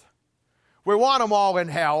planet Earth? We want them all in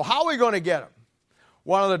hell. How are we going to get them?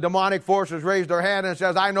 One of the demonic forces raised their hand and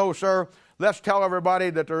says, I know, sir. Let's tell everybody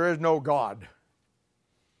that there is no God.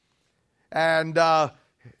 And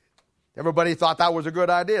everybody thought that was a good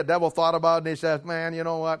idea. The devil thought about it, and he says, man, you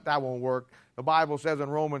know what? That won't work. The Bible says in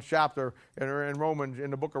Romans chapter, in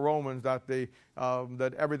the book of Romans, that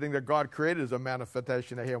that everything that God created is a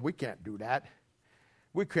manifestation of Him. We can't do that.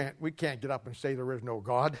 We can't get up and say there is no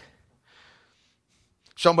God.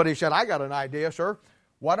 Somebody said, I got an idea, sir.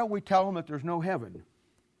 Why don't we tell them that there's no heaven?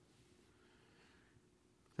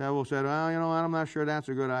 The devil said, well, I'm not sure that's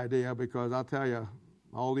a good idea, because I'll tell you,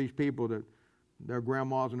 all these people that their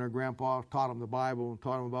grandmas and their grandpas taught them the Bible and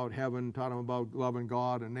taught them about heaven, taught them about loving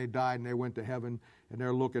God, and they died and they went to heaven, and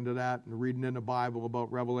they're looking to that and reading in the Bible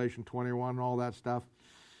about Revelation 21 and all that stuff.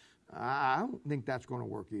 I don't think that's going to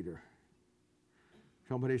work either.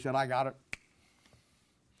 Somebody said, I got it.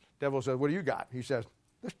 Devil says, what do you got? He says,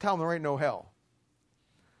 let's tell them there ain't no hell.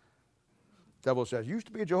 Devil says, you used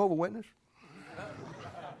to be a Jehovah's Witness?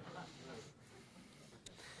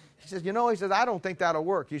 He says, I don't think that'll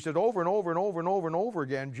work. He said, over and over and over and over and over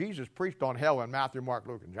again, Jesus preached on hell in Matthew, Mark,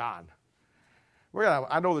 Luke, and John.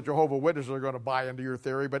 I know that Jehovah's Witnesses are going to buy into your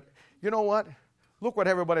theory, but you know what? Look what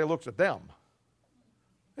everybody looks at them.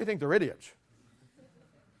 They think they're idiots.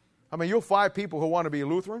 I mean, you'll find people who want to be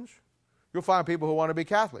Lutherans. You'll find people who want to be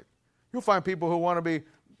Catholic. You'll find people who want to be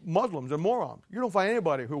Muslims and morons. You don't find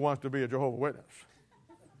anybody who wants to be a Jehovah's Witness.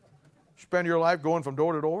 Spend your life going from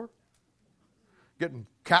door to door, getting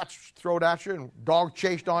cats thrown at you and dogs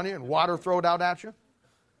chased on you and water thrown out at you.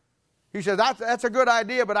 He says, that's a good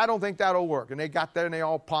idea, but I don't think that'll work. And they got there and they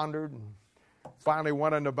all pondered, and finally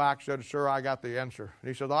one in the back said, sir, I got the answer. And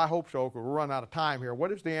he said, I hope so, because we're running out of time here.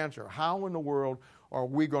 What is the answer? How in the world are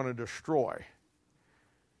we going to destroy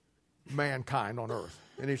mankind on earth?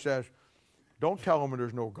 And he says, don't tell them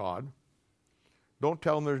there's no God. Don't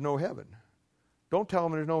tell them there's no heaven. Don't tell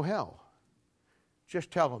them there's no hell.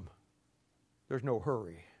 Just tell them there's no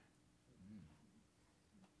hurry.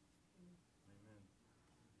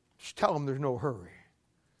 Just tell them there's no hurry.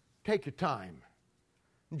 Take your time.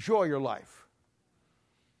 Enjoy your life.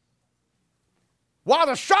 While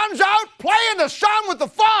the sun's out, play in the sun with the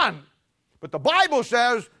fun. But the Bible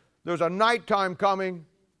says there's a nighttime coming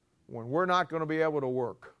when we're not going to be able to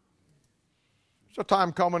work. There's a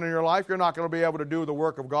time coming in your life you're not going to be able to do the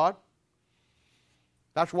work of God.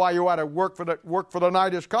 That's why you ought to work for the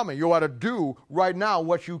night is coming. You ought to do right now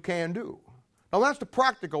what you can do. Now that's the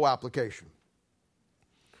practical application.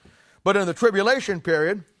 But in the tribulation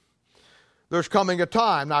period, there's coming a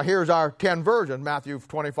time. Now here's our 10 version, Matthew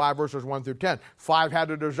 25 verses 1 through 10. 5 had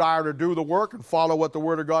the desire to do the work and follow what the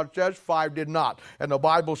Word of God says. 5 did not. And the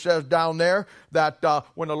Bible says down there that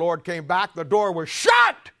when the Lord came back, the door was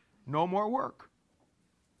shut. No more work.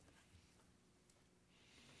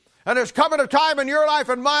 And there's coming a time in your life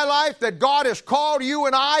and my life that God has called you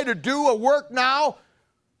and I to do a work now.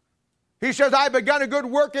 He says, I've begun a good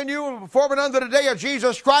work in you and perform it unto the day of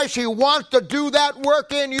Jesus Christ. He wants to do that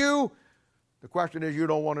work in you. The question is, you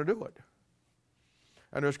don't want to do it.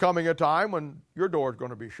 And there's coming a time when your door is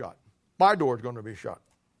going to be shut. My door is going to be shut.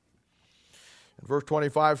 And verse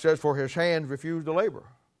 25 says, for his hands refuse to labor.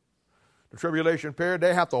 The tribulation period,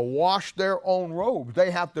 they have to wash their own robes.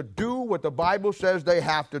 They have to do what the Bible says they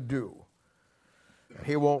have to do. And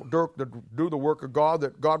he won't do the work of God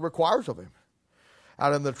that God requires of him.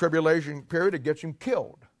 And in the tribulation period, it gets him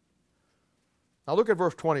killed. Now look at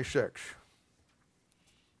verse 26.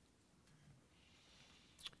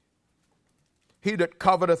 He that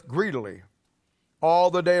coveteth greedily all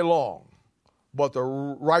the day long, but the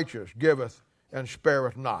righteous giveth and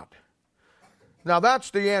spareth not. Now that's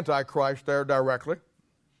the Antichrist there directly,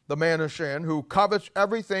 the man of sin who covets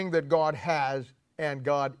everything that God has and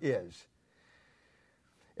God is.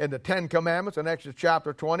 In the 10 Commandments in Exodus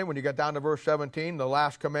chapter 20, when you get down to verse 17, the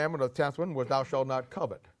last commandment, the 10th one, was thou shalt not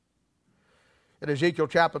covet. In Ezekiel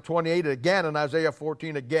chapter 28 again, and Isaiah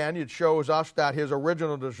 14 again, it shows us that his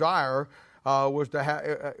original desire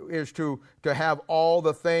is to have all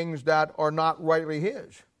the things that are not rightly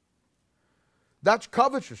his. That's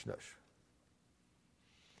covetousness.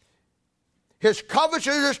 His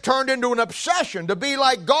covetousness turned into an obsession to be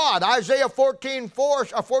like God. Isaiah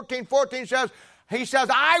 14:14 says, he says,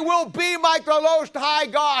 I will be like the Most High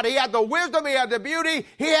God. He had the wisdom, he had the beauty,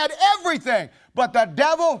 he had everything. But the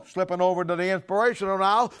devil, slipping over to the inspirational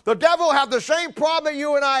now, the devil have the same problem that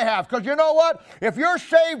you and I have. Because you know what? If you're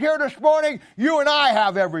saved here this morning, you and I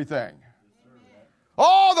have everything.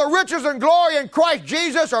 All the riches and glory in Christ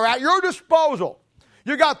Jesus are at your disposal.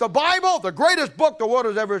 You got the Bible, the greatest book the world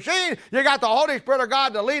has ever seen. You got the Holy Spirit of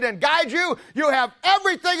God to lead and guide you. You have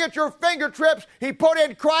everything at your fingertips. He put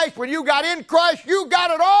in Christ. When you got in Christ, you got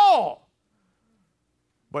it all.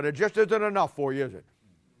 But it just isn't enough for you, is it?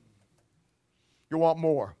 You want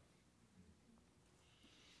more.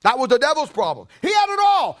 That was the devil's problem. He had it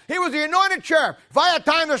all. He was the anointed cherub. If I had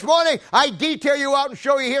time this morning, I'd detail you out and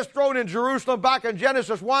show you his throne in Jerusalem back in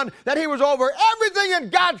Genesis 1, that he was over everything in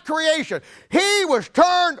God's creation. He was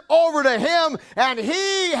turned over to him, and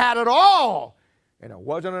he had it all. And it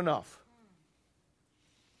wasn't enough.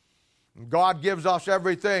 And God gives us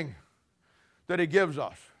everything that he gives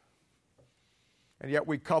us. And yet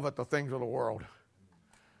we covet the things of the world.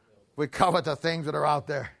 We covet the things that are out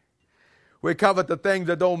there. We covet the things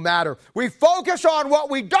that don't matter. We focus on what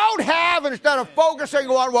we don't have instead of focusing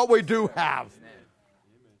on what we do have.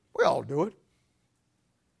 We all do it.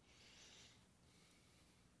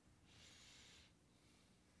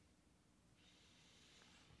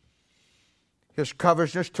 His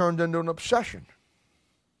covetousness turned into an obsession.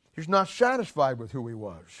 He's not satisfied with who he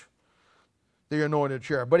was, the anointed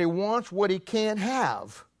cherub, but he wants what he can't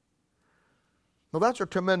have. Now, that's a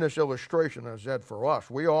tremendous illustration, as said, for us.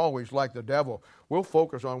 We always, like the devil, we'll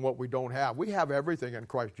focus on what we don't have. We have everything in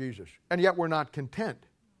Christ Jesus, and yet we're not content.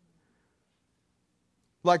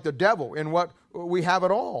 Like the devil, in what we have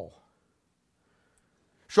it all.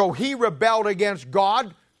 So he rebelled against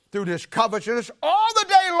God through this covetousness all the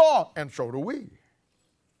day long, and so do we.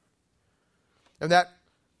 And that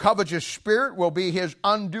covetous spirit will be his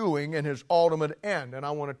undoing and his ultimate end. And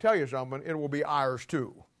I want to tell you something, it will be ours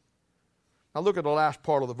too. Now look at the last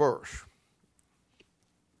part of the verse.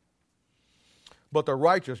 But the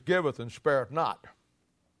righteous giveth and spareth not.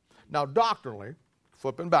 Now doctrinally,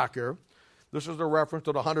 flipping back here, this is the reference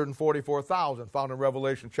to the 144,000 found in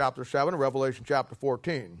Revelation chapter 7 and Revelation chapter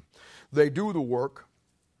 14. They do the work,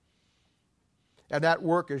 and that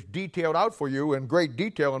work is detailed out for you in great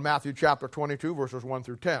detail in Matthew chapter 22, verses 1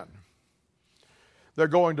 through 10. They're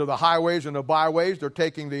going to the highways and the byways. They're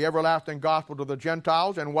taking the everlasting gospel to the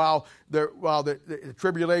Gentiles. And while the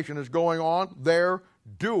tribulation is going on, they're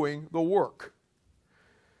doing the work.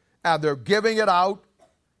 And they're giving it out,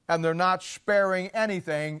 and they're not sparing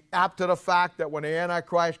anything, apt to the fact that when the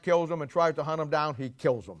Antichrist kills them and tries to hunt them down, he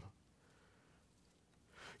kills them.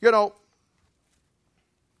 You know,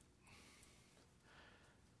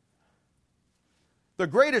 the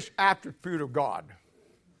greatest attribute of God,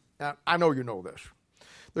 and I know you know this,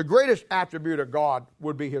 the greatest attribute of God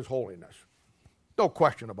would be his holiness. No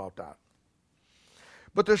question about that.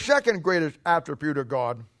 But the second greatest attribute of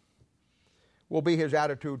God will be his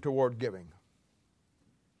attitude toward giving.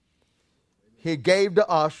 He gave to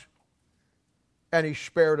us, and he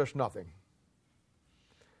spared us nothing.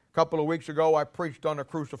 A couple of weeks ago, I preached on the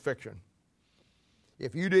crucifixion.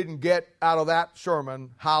 If you didn't get out of that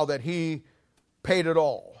sermon how that he paid it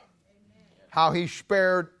all, how he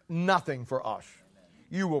spared nothing for us,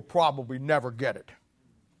 you will probably never get it.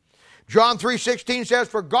 John 3:16 says,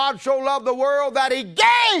 for God so loved the world that he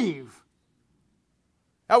gave.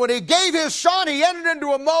 And when he gave his son, he entered into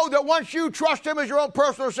a mode that once you trust him as your own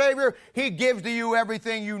personal Savior, he gives to you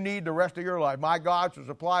everything you need the rest of your life. My God shall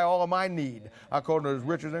supply all of my need according to his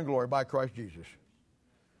riches and glory by Christ Jesus.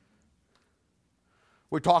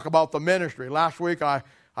 We talk about the ministry. Last week I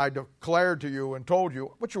declared to you and told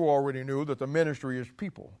you, but you already knew, that the ministry is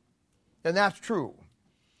people. And that's true.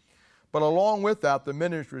 But along with that, the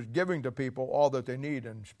ministry is giving to people all that they need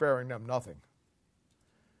and sparing them nothing.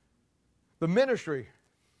 The ministry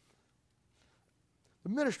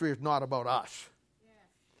is not about us.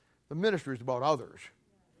 The ministry is about others.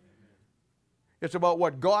 It's about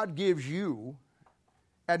what God gives you,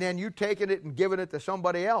 and then you taking it and giving it to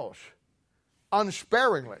somebody else,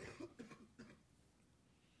 unsparingly.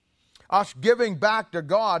 Us giving back to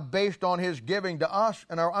God based on his giving to us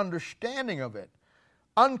and our understanding of it.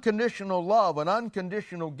 Unconditional love and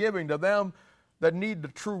unconditional giving to them that need the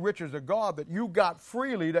true riches of God that you got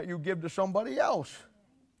freely that you give to somebody else.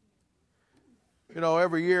 You know,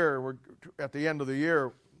 every year, at the end of the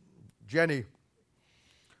year, Jenny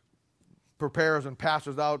prepares and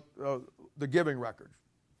passes out the giving records.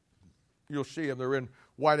 You'll see them. They're in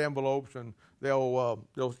white envelopes, and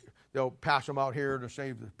they'll pass them out here to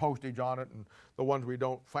save the postage on it, and the ones we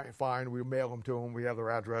don't find, we mail them to them. We have their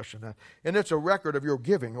address and that. And it's a record of your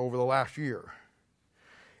giving over the last year.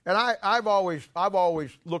 And I've always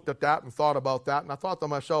looked at that and thought about that, and I thought to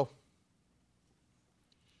myself,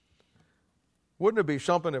 wouldn't it be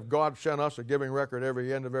something if God sent us a giving record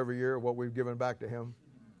every end of every year of what we've given back to him?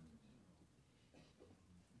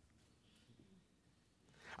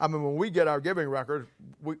 I mean, when we get our giving records,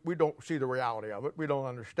 we don't see the reality of it. We don't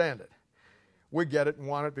understand it. We get it and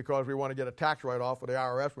want it because we want to get a tax write-off with the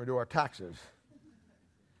IRS when we do our taxes.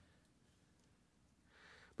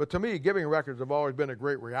 But to me, giving records have always been a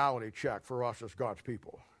great reality check for us as God's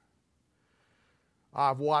people.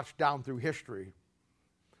 I've watched down through history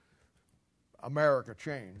America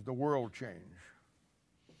changed, the world changed.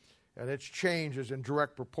 And its change is in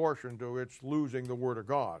direct proportion to its losing the Word of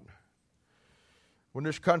God. When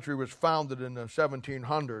this country was founded in the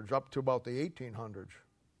 1700s, up to about the 1800s,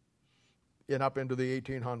 and up into the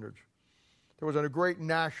 1800s, there was a great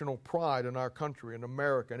national pride in our country, in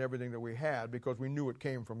America, and everything that we had, because we knew it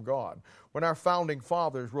came from God. When our founding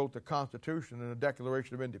fathers wrote the Constitution and the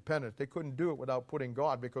Declaration of Independence, they couldn't do it without putting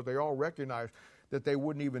God, because they all recognized that they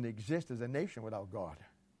wouldn't even exist as a nation without God.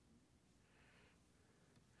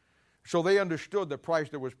 So they understood the price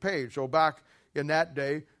that was paid. So back in that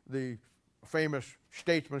day, the famous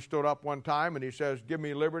statesman stood up one time and he says, "Give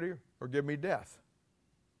me liberty or give me death."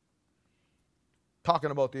 Talking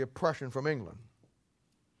about the oppression from England.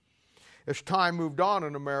 As time moved on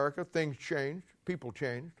in America, things changed, people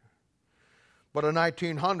changed. But in the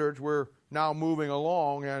 1900s, we're now moving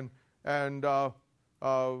along, and the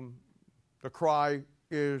cry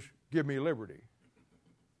is, "Give me liberty."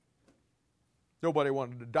 Nobody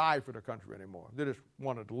wanted to die for the country anymore. They just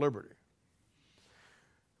wanted liberty.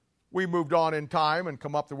 We moved on in time and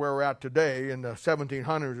come up to where we're at today. In the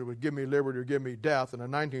 1700s, it was "give me liberty or give me death." In the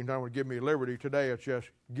 1900s, it was "give me liberty." Today, it's just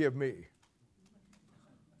 "give me."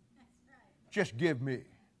 Just give me.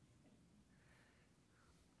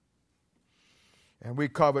 And we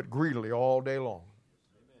covet greedily all day long.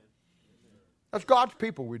 That's God's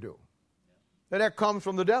people we do. And that comes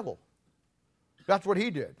from the devil. That's what he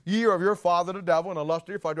did. "Ye are of your father the devil, and the lust of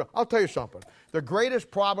your father." I'll tell you something. The greatest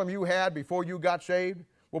problem you had before you got saved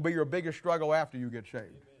will be your biggest struggle after you get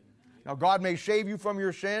saved. Now, God may save you from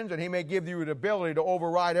your sins, and He may give you the ability to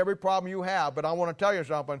override every problem you have, but I want to tell you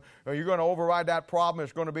something. If you're going to override that problem,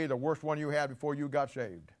 it's going to be the worst one you had before you got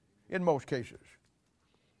saved, in most cases.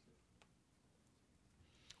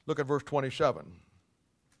 Look at verse 27.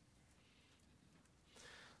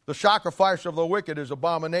 "The sacrifice of the wicked is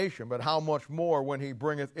abomination, but how much more when he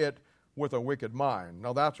bringeth it with a wicked mind."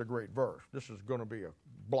 Now, that's a great verse. This is going to be a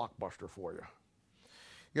blockbuster for you.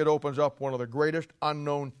 It opens up one of the greatest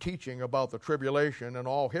unknown teaching about the tribulation in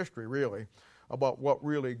all history, really, about what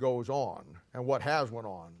really goes on and what has went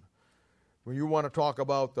on. When you want to talk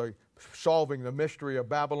about solving the mystery of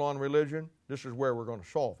Babylon religion, this is where we're going to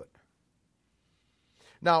solve it.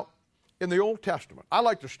 Now, in the Old Testament, I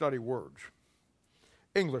like to study words,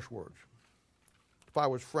 English words. If I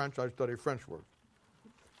was French, I'd study French words.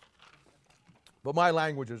 But my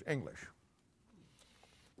language is English.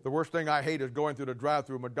 The worst thing I hate is going through the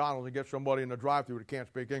drive-thru of McDonald's and get somebody in the drive-thru that can't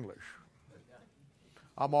speak English.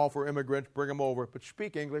 I'm all for immigrants, bring them over, but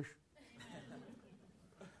speak English.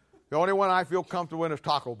 The only one I feel comfortable in is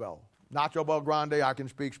Taco Bell. Nacho Bel Grande, I can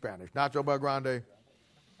speak Spanish. Nacho Bel Grande.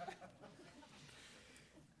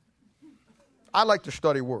 I like to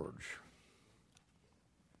study words.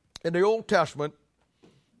 In the Old Testament,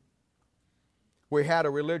 we had a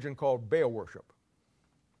religion called Baal worship.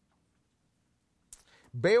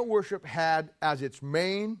 Baal worship had as its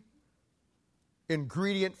main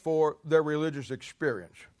ingredient for their religious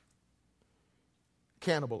experience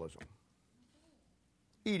cannibalism,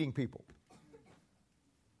 eating people.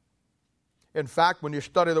 In fact, when you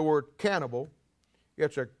study the word cannibal,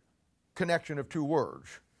 it's a connection of two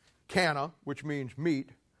words. Canna, which means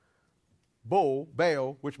meat,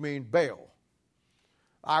 Baal, which means Baal.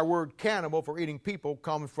 Our word cannibal for eating people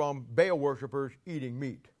comes from Baal worshipers eating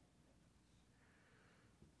meat.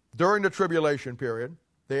 During the tribulation period,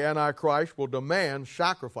 the Antichrist will demand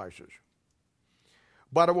sacrifices.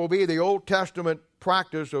 But it will be the Old Testament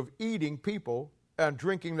practice of eating people and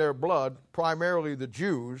drinking their blood, primarily the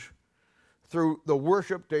Jews, through the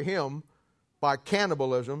worship to him by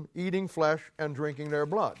cannibalism, eating flesh and drinking their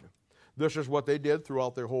blood. This is what they did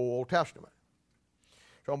throughout the whole Old Testament.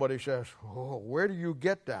 Somebody says, "Oh, where do you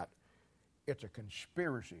get that?" It's a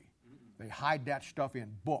conspiracy. They hide that stuff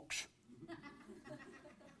in books.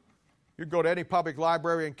 You go to any public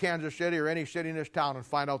library in Kansas City or any city in this town and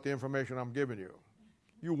find out the information I'm giving you.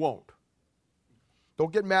 You won't.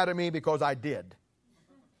 Don't get mad at me because I did.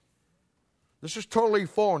 This is totally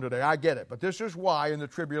foreign today. I get it. But this is why in the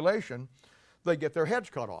tribulation they get their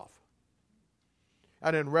heads cut off.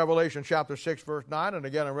 And in Revelation chapter 6, verse 9, and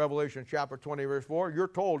again in Revelation chapter 20, verse 4, you're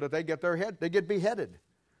told that they get beheaded.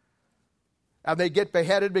 And they get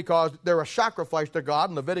beheaded because they're a sacrifice to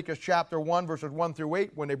God. In Leviticus chapter 1, verses 1 through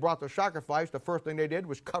 8, when they brought the sacrifice, the first thing they did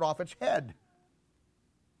was cut off its head.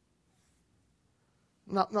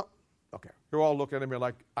 No. Okay. You're all looking at me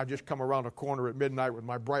like I just come around a corner at midnight with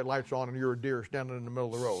my bright lights on and you're a deer standing in the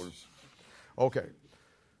middle of the road. Okay.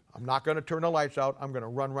 I'm not going to turn the lights out. I'm going to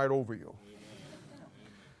run right over you.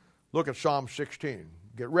 Look at Psalm 16.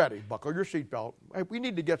 Get ready. Buckle your seatbelt. Hey, we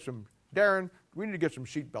need to get some Darren, we need to get some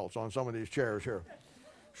seat belts on some of these chairs here.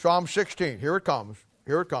 Psalm 16, here it comes.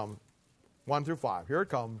 Here it comes. 1 through 5. Here it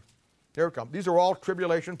comes. Here it comes. These are all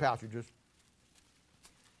tribulation passages.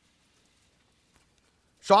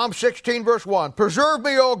 Psalm 16, verse 1. Preserve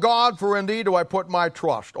me, O God, for in thee do I put my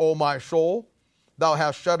trust. O my soul, thou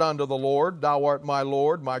hast said unto the Lord, thou art my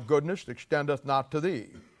Lord, my goodness extendeth not to thee,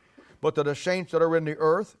 but to the saints that are in the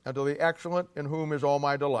earth, and to the excellent in whom is all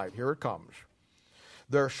my delight. Here it comes.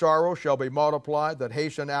 Their sorrow shall be multiplied that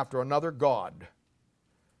hasten after another God.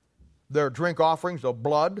 Their drink offerings of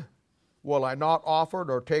blood will I not offer,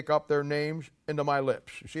 nor take up their names into my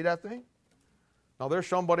lips. You see that thing? Now there's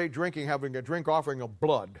somebody having a drink offering of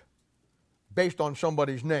blood based on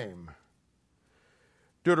somebody's name.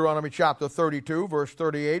 Deuteronomy chapter 32, verse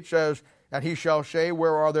 38 says, and he shall say,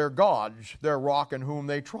 where are their gods, their rock in whom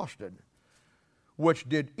they trusted, which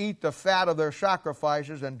did eat the fat of their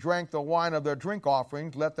sacrifices and drank the wine of their drink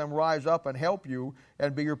offerings? Let them rise up and help you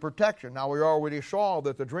and be your protection. Now we already saw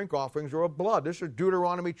that the drink offerings are of blood. This is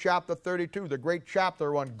Deuteronomy chapter 32, the great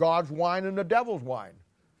chapter on God's wine and the devil's wine.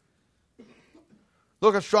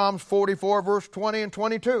 Look at Psalms 44, verse 20 and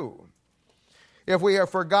 22. If we have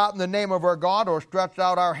forgotten the name of our God, or stretched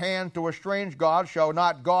out our hand to a strange God, shall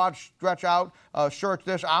not God search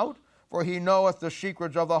this out? For he knoweth the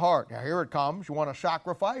secrets of the heart. Now here it comes. You want a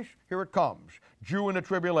sacrifice? Here it comes. Jew in the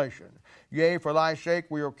tribulation. Yea, for thy sake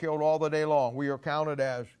we are killed all the day long. We are counted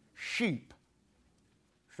as sheep,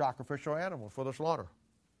 sacrificial animals for the slaughter.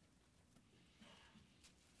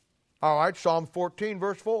 All right, Psalm 14,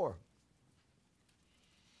 verse 4.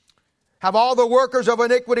 Have all the workers of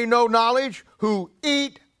iniquity no knowledge, who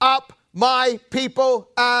eat up my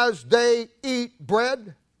people as they eat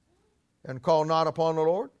bread, and call not upon the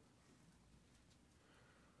Lord?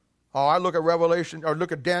 Oh, I look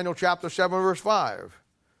at Daniel chapter 7, verse 5.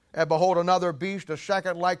 And behold, another beast, a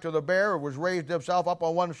second like to the bear, was raised himself up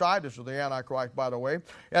on one side. This is the Antichrist, by the way.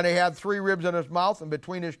 And he had 3 ribs in his mouth, and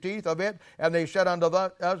between his teeth of it. And they said unto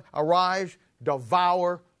us, arise,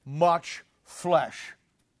 devour much flesh.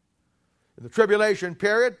 In the tribulation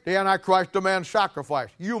period, the Antichrist demands sacrifice,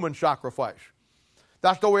 human sacrifice.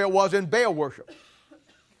 That's the way it was in Baal worship.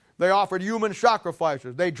 They offered human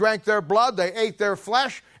sacrifices. They drank their blood, they ate their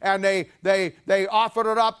flesh, and they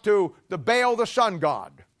offered it up to the Baal, the sun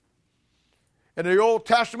god. In the Old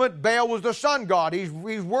Testament, Baal was the sun god. He's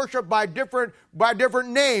worshipped by different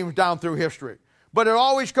names down through history. But it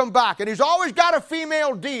always comes back, and he's always got a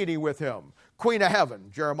female deity with him, Queen of Heaven,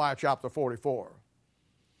 Jeremiah chapter 44.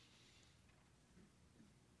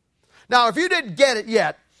 Now, if you didn't get it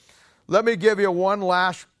yet, let me give you one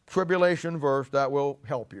last tribulation verse that will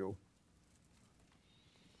help you.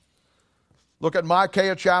 Look at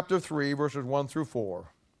Micaiah chapter 3, verses 1 through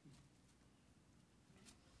 4.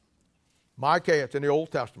 Micaiah, it's in the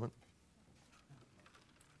Old Testament.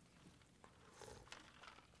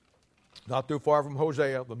 Not too far from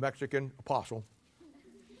Hosea, the Mexican apostle.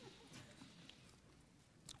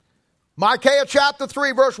 Micaiah chapter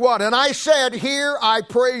 3, verse 1. And I said, hear, I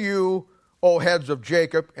pray you, O heads of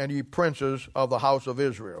Jacob, and ye princes of the house of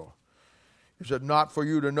Israel. Is it not for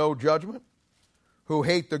you to know judgment? Who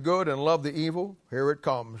hate the good and love the evil? Here it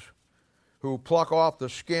comes. Who pluck off the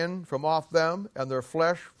skin from off them, and their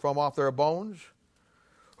flesh from off their bones?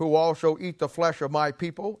 Who also eat the flesh of my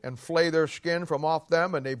people, and flay their skin from off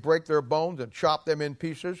them, and they break their bones, and chop them in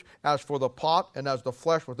pieces, as for the pot, and as the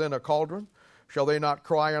flesh within a cauldron? Shall they not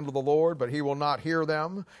cry unto the Lord, but he will not hear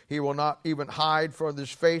them? He will not even hide from his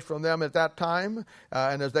face from them at that time,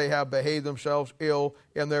 and as they have behaved themselves ill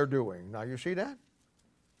in their doing. Now you see that?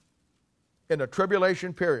 In the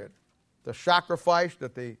tribulation period, the sacrifice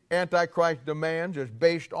that the Antichrist demands is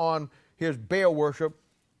based on his Baal worship,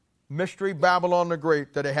 Mystery Babylon the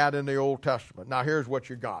Great, that he had in the Old Testament. Now here's what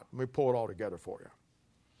you got. Let me pull it all together for you.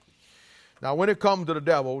 Now, when it comes to the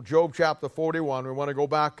devil, Job chapter 41, we want to go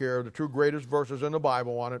back here, the 2 greatest verses in the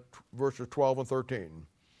Bible on it, verses 12 and 13.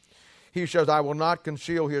 He says, I will not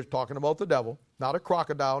conceal his, talking about the devil, not a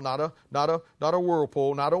crocodile, not a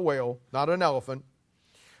whirlpool, not a whale, not an elephant.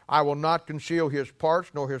 I will not conceal his parts,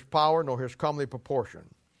 nor his power, nor his comely proportion.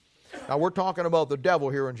 Now, we're talking about the devil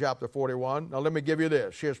here in chapter 41. Now, let me give you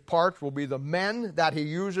this. His parts will be the men that he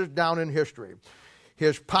uses down in history.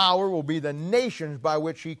 His power will be the nations by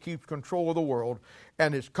which he keeps control of the world,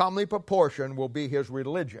 and his comely proportion will be his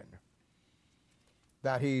religion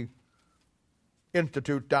that he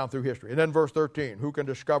institutes down through history. And then verse 13, who can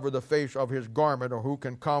discover the face of his garment, or who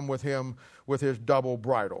can come with him with his double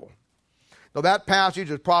bridle? Now that passage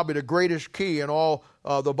is probably the greatest key in all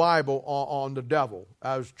the Bible on the devil,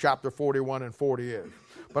 as chapter 41 and 40 is.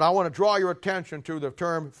 But I want to draw your attention to the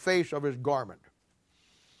term face of his garment.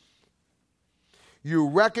 You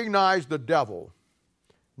recognize the devil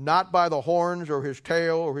not by the horns or his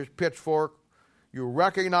tail or his pitchfork. You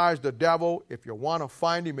recognize the devil, if you want to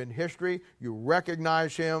find him in history, you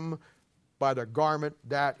recognize him by the garment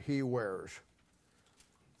that he wears.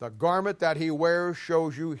 The garment that he wears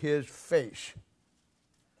shows you his face.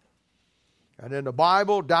 And in the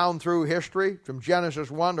Bible, down through history, from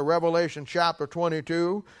Genesis 1 to Revelation chapter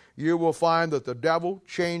 22, you will find that the devil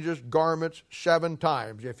changes garments 7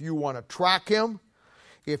 times. If you want to track him,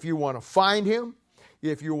 if you want to find him,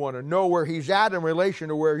 if you want to know where he's at in relation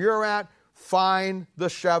to where you're at, find the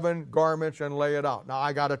 7 garments and lay it out. Now,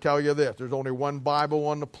 I got to tell you this. There's only one Bible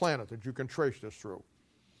on the planet that you can trace this through.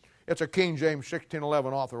 It's a King James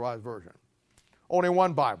 1611 authorized version. Only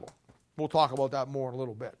one Bible. We'll talk about that more in a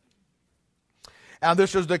little bit. And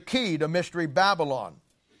this is the key to Mystery Babylon,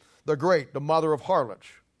 the great, the mother of harlots.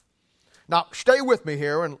 Now, stay with me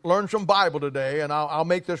here and learn some Bible today, and I'll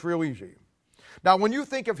make this real easy. Now, when you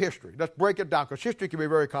think of history, let's break it down, because history can be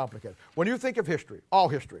very complicated. When you think of history, all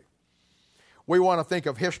history, we want to think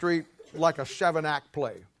of history like a 7-act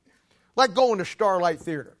play. Like going to Starlight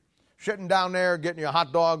Theater, sitting down there, getting you a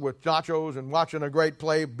hot dog with nachos and watching a great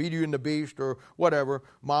play, Beauty and the Beast or whatever,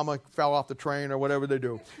 Mama fell off the train or whatever they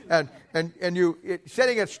do. And you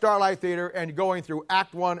sitting at Starlight Theater and going through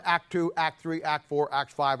Act 1, Act 2, Act 3, Act 4,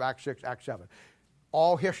 Act 5, Act 6, Act 7.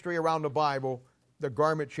 All history around the Bible, the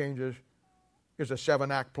garment changes, is a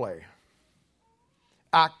 7-act play.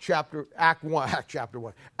 Act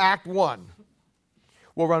 1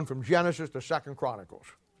 will run from Genesis to 2 Chronicles.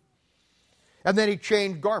 And then he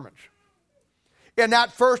changed garments. In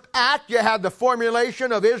that first act, you had the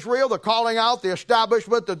formulation of Israel, the calling out, the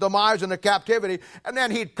establishment, the demise, and the captivity. And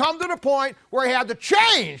then he'd come to the point where he had to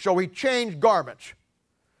change, so he changed garments.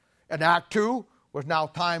 And Act 2 was now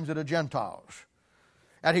times of the Gentiles.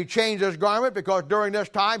 And he changed his garment because during this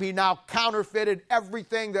time he now counterfeited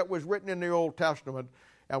everything that was written in the Old Testament.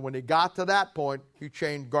 And when he got to that point, he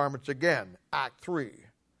changed garments again. Act 3.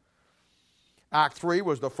 Act 3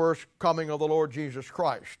 was the first coming of the Lord Jesus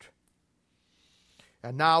Christ.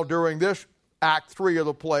 And now during this Act 3 of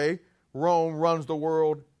the play, Rome runs the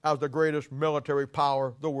world as the greatest military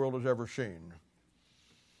power the world has ever seen.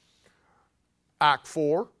 Act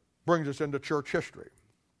 4 brings us into church history.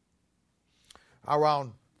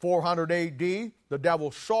 Around 400 A.D., the devil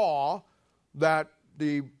saw that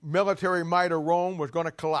the military might of Rome was going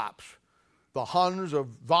to collapse. The Huns,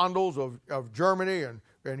 Vandals of Germany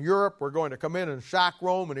and Europe were going to come in and sack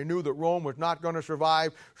Rome, and he knew that Rome was not going to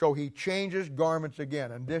survive, so he changes garments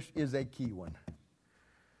again, and this is a key one.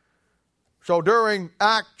 So during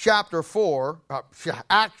Acts chapter 4,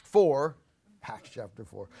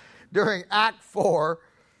 during Act 4,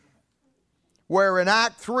 where in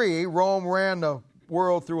Act 3, Rome ran the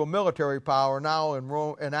world through a military power, now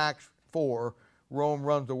in Acts 4, Rome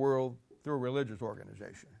runs the world through a religious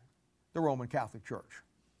organization, the Roman Catholic Church.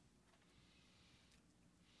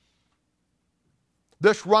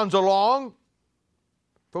 This runs along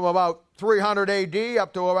from about 300 A.D.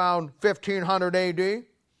 up to around 1500 A.D.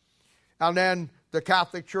 And then the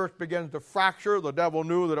Catholic Church begins to fracture. The devil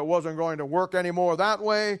knew that it wasn't going to work anymore that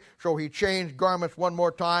way, so he changed garments one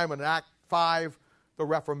more time, and in Act 5, the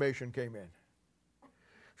Reformation came in.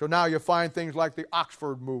 So now you find things like the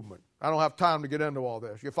Oxford movement. I don't have time to get into all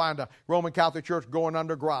this. You find the Roman Catholic Church going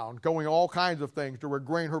underground, going all kinds of things to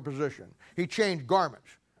regain her position. He changed garments.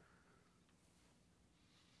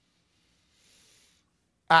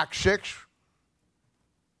 Act 6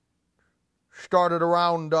 started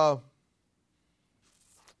around the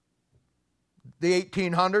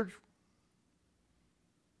 1800s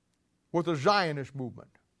with the Zionist movement.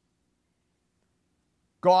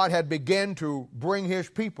 God had begun to bring his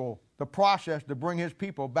people, the process to bring his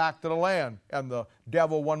people back to the land, and the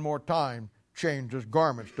devil one more time changed his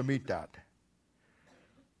garments to meet that.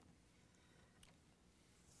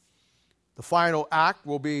 The final act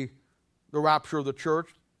will be the rapture of the church,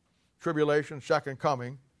 tribulation, second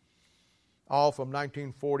coming, all from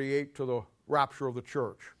 1948 to the rapture of the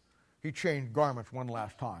church. He changed garments one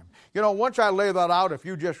last time. You know, once I lay that out, if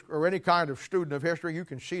you just are any kind of student of history, you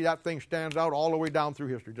can see that thing stands out all the way down through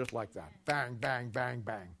history, just like that. Bang, bang, bang,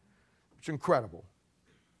 bang. It's incredible.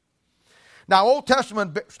 Now, Old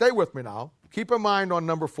Testament, stay with me now. Keep in mind on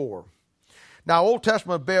number 4. Now, Old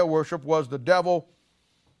Testament Baal worship was the devil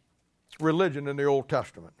religion in the Old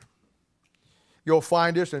Testament. You'll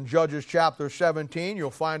find this in Judges chapter 17. You'll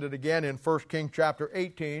find it again in 1 Kings chapter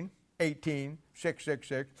 18,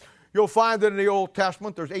 666. You'll find that in the Old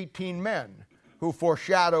Testament there's 18 men who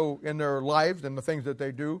foreshadow in their lives and the things that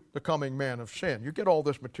they do the coming man of sin. You get all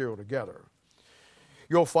this material together.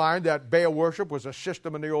 You'll find that Baal worship was a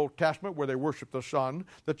system in the Old Testament where they worshiped the sun,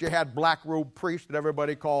 that you had black-robed priests that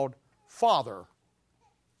everybody called Father.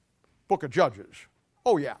 Book of Judges.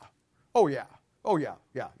 Oh, yeah. Oh, yeah. Oh, yeah.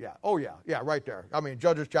 Yeah, yeah. Oh, yeah. Yeah, right there. I mean,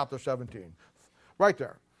 Judges chapter 17. Right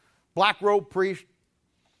there. Black-robed priest,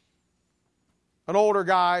 an older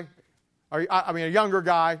guy, a younger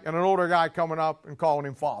guy, and an older guy coming up and calling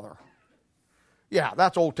him Father. Yeah,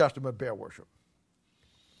 that's Old Testament Baal worship.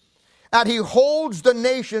 And he holds the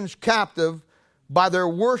nations captive by their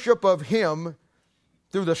worship of him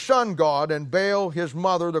through the sun god and Baal, his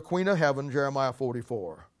mother, the queen of heaven, Jeremiah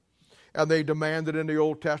 44. And they demanded in the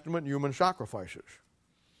Old Testament human sacrifices.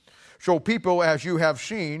 So people, as you have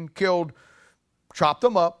seen, killed, chopped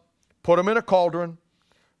them up, put them in a cauldron,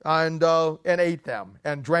 and ate them,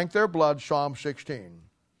 and drank their blood, Psalm 16.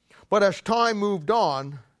 But as time moved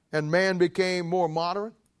on, and man became more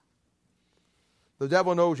moderate, the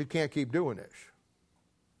devil knows he can't keep doing this.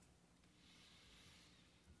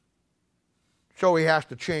 So he has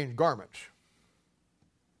to change garments.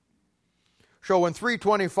 So in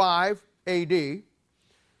 325 AD,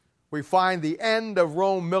 we find the end of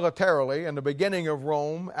Rome militarily and the beginning of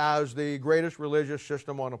Rome as the greatest religious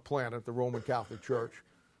system on the planet, the Roman Catholic Church,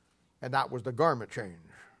 and that was the garment change.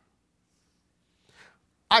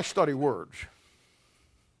 I study words.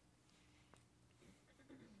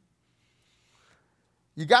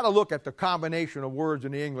 You got to look at the combination of words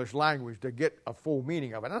in the English language to get a full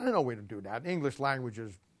meaning of it. And I don't know way to do that. English language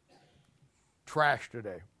is trash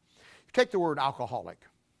today. You take the word alcoholic.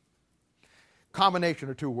 Combination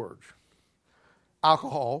of two words.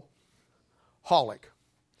 Alcohol, holic.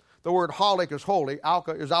 The word holic is holy,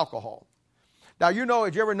 alka is alcohol. Now, you know,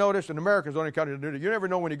 did you ever notice, in America's the only country to do that, you never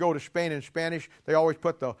know when you go to Spain in Spanish, they always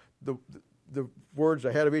put the words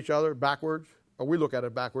ahead of each other, backwards. Or we look at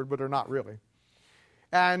it backward, but they're not really.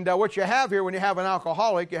 And what you have here, when you have an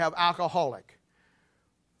alcoholic, you have alcoholic.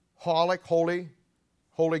 Holic, holy,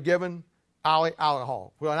 holy given,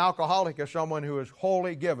 alcohol. Well, an alcoholic is someone who is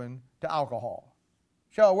wholly given to alcohol.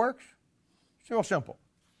 See how it works? It's real simple.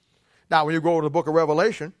 Now, when you go to the book of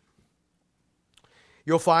Revelation,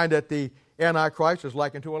 you'll find that the Antichrist is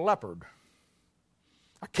likened to a leopard.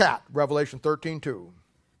 A cat, Revelation 13:2.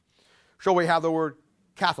 So we have the word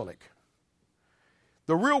Catholic.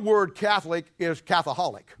 The real word Catholic is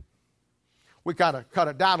Catholic. We kind of cut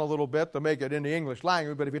it down a little bit to make it in the English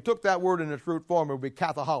language, but if you took that word in its root form, it would be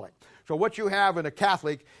Catholic. So what you have in a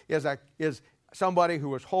Catholic is somebody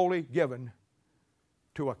who is wholly given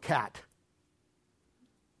to a cat.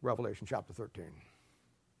 Revelation chapter 13.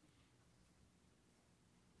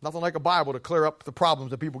 Nothing like a Bible to clear up the problems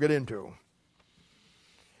that people get into.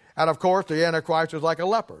 And of course, the Antichrist is like a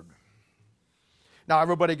leopard. Now,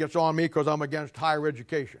 everybody gets on me because I'm against higher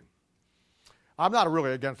education. I'm not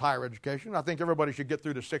really against higher education. I think everybody should get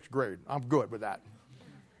through the 6th grade. I'm good with that.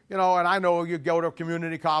 You know, and I know you go to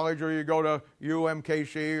community college or you go to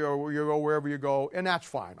UMKC or you go wherever you go, and that's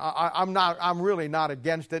fine. I'm really not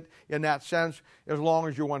against it in that sense as long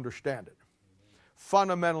as you understand it.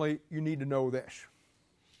 Fundamentally, you need to know this.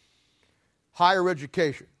 Higher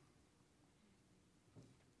education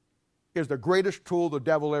is the greatest tool the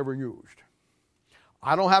devil ever used.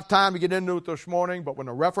 I don't have time to get into it this morning, but when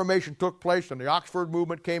the Reformation took place and the Oxford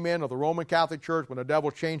movement came in of the Roman Catholic Church, when the devil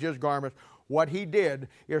changed his garments, what he did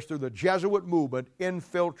is through the Jesuit movement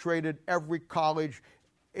infiltrated every college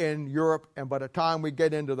in Europe, and by the time we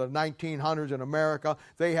get into the 1900s in America,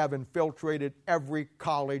 they have infiltrated every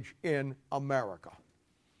college in America.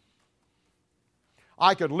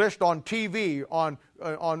 I could list on TV, on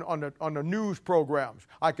the news programs.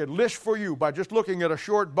 I could list for you, by just looking at a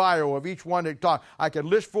short bio of each one they talk, I could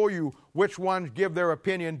list for you which ones give their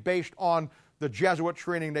opinion based on the Jesuit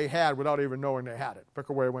training they had without even knowing they had it. Pick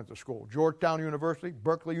where they went to school. Georgetown University,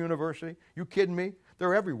 Berkeley University. You kidding me?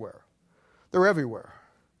 They're everywhere. They're everywhere.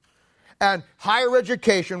 And higher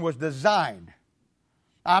education was designed.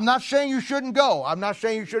 I'm not saying you shouldn't go. I'm not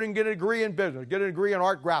saying you shouldn't get a degree in business, get a degree in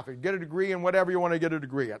art graphics, get a degree in whatever you want to get a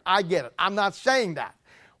degree in. I get it. I'm not saying that.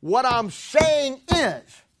 What I'm saying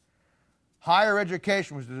is higher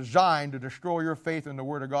education was designed to destroy your faith in the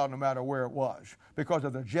Word of God no matter where it was because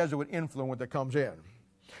of the Jesuit influence that comes in.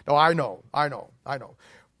 No, I know.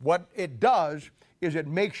 What it does is it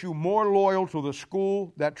makes you more loyal to the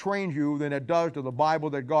school that trains you than it does to the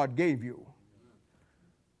Bible that God gave you.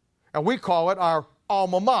 And we call it our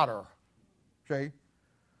alma mater. See?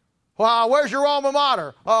 Well, where's your alma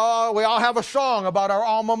mater? We all have a song about our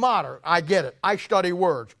alma mater. I get it. I study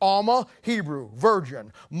words. Alma, Hebrew,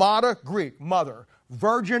 virgin. Mater, Greek, mother.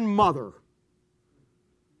 Virgin mother.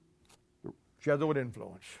 Jesuit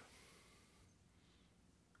influence.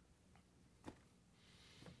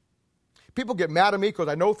 People get mad at me because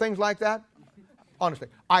I know things like that. Honestly,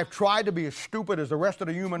 I've tried to be as stupid as the rest of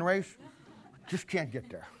the human race. Just can't get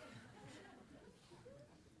there.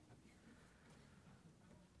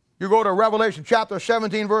 You go to Revelation chapter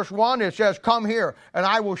 17, verse 1, it says, come here, and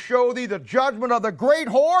I will show thee the judgment of the great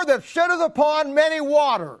whore that sitteth upon many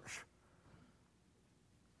waters.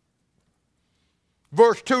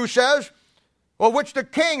 Verse 2 says, well, which the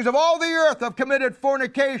kings of all the earth have committed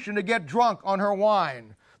fornication to get drunk on her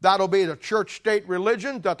wine. That'll be the church-state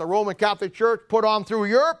religion that the Roman Catholic Church put on through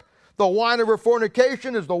Europe. The wine of her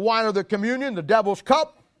fornication is the wine of the communion, the devil's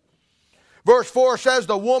cup. Verse 4 says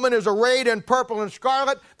the woman is arrayed in purple and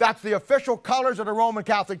scarlet. That's the official colors of the Roman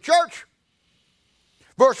Catholic Church.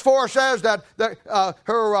 Verse 4 says that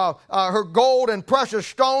her gold and precious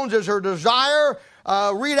stones is her desire.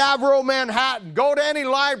 Read Avro Manhattan. Go to any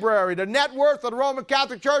library. The net worth of the Roman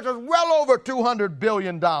Catholic Church is well over $200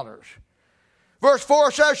 billion. Verse 4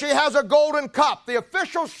 says she has a golden cup. The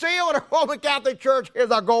official seal of the Roman Catholic Church is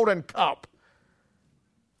a golden cup.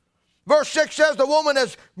 Verse 6 says the woman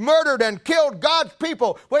has murdered and killed God's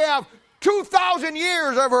people. We have 2,000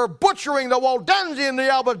 years of her butchering the Waldensians, the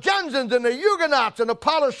Albigensians, and the Huguenots, and the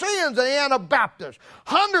Paulicians, and the Anabaptists.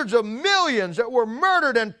 Hundreds of millions that were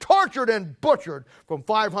murdered and tortured and butchered from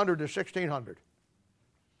 500 to 1600.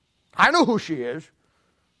 I know who she is.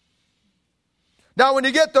 Now when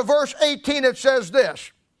you get to verse 18, it says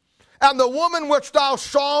this, and the woman which thou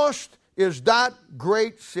sawest is that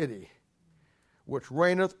great city, which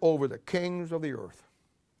reigneth over the kings of the earth.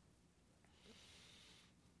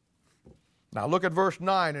 Now look at verse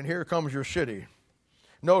 9, and here comes your city.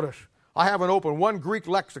 Notice, I haven't opened one Greek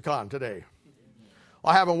lexicon today.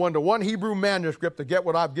 I haven't went to one Hebrew manuscript to get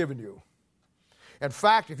what I've given you. In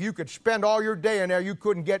fact, if you could spend all your day in there, you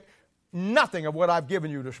couldn't get nothing of what I've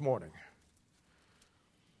given you this morning.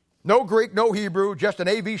 No Greek, no Hebrew, just an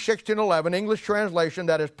AV 1611 English translation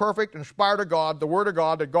that is perfect, inspired of God, the Word of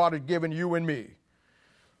God that God has given you and me.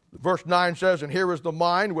 Verse 9 says, and here is the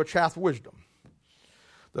mind which hath wisdom.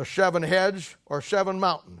 The 7 heads are 7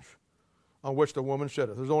 mountains on which the woman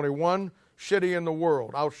sitteth. There's only one city in the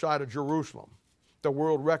world outside of Jerusalem the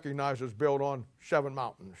world recognizes built on 7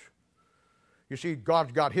 mountains. You see,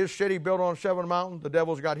 God's got his city built on 7 mountains. The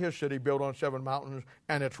devil's got his city built on 7 mountains,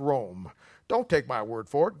 and it's Rome. Don't take my word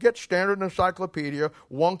for it. Get Standard Encyclopedia,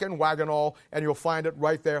 Wunk and Wagonall, and you'll find it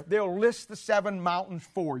right there. They'll list the 7 mountains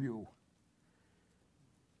for you.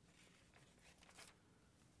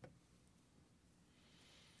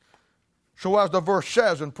 So as the verse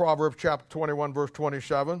says in Proverbs chapter 21, verse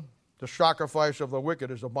 27, the sacrifice of the wicked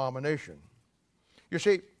is abomination. You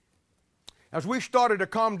see, as we started to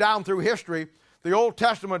come down through history, the Old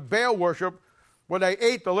Testament Baal worship, where they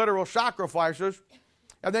ate the literal sacrifices,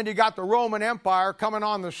 and then you got the Roman Empire coming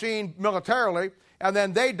on the scene militarily, and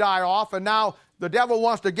then they die off, and now the devil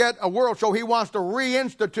wants to get a world, so he wants to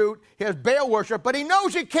reinstitute his Baal worship, but he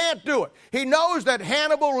knows he can't do it. He knows that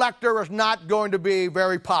Hannibal Lecter is not going to be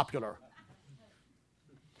very popular.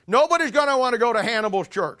 Nobody's going to want to go to Hannibal's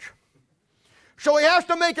church. So he has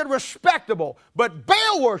to make it respectable. But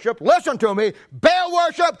Baal worship, listen to me, Baal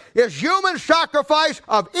worship is human sacrifice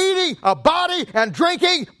of eating a body and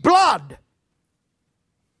drinking blood.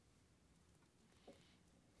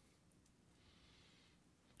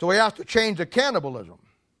 So he has to change the cannibalism.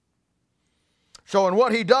 So in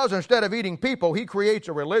what he does, instead of eating people, he creates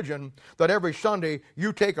a religion that every Sunday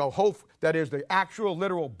you take a loaf that is the actual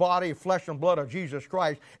literal body, flesh and blood of Jesus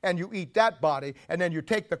Christ, and you eat that body, and then you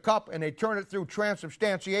take the cup and they turn it through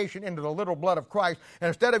transubstantiation into the literal blood of Christ. And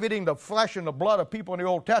instead of eating the flesh and the blood of people in the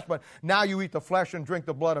Old Testament, now you eat the flesh and drink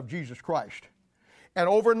the blood of Jesus Christ. And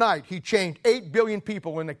overnight, he changed 8 billion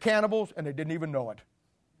people into cannibals, and they didn't even know it.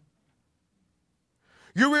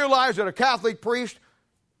 You realize that a Catholic priest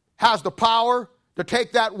has the power to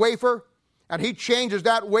take that wafer, and he changes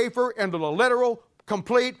that wafer into the literal,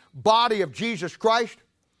 complete body of Jesus Christ.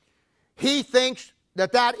 He thinks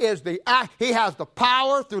that is he has the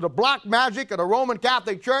power through the black magic of the Roman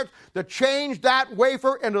Catholic Church to change that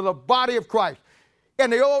wafer into the body of Christ.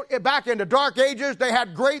 Back in the Dark Ages, they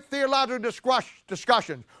had great theological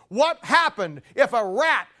discussions. What happened if a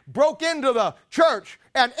rat broke into the church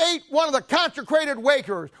and ate one of the consecrated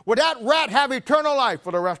wafers? Would that rat have eternal life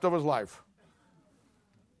for the rest of his life?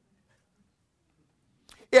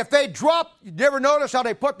 If they drop, you ever notice how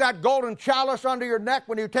they put that golden chalice under your neck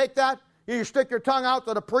when you take that? You stick your tongue out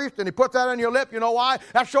to the priest and he puts that on your lip. You know why?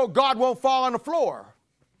 That's so God won't fall on the floor.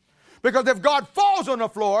 Because if God falls on the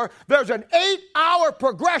floor, there's an 8-hour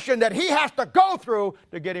progression that he has to go through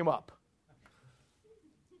to get him up.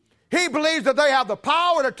 He believes that they have the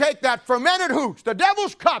power to take that fermented hooch, the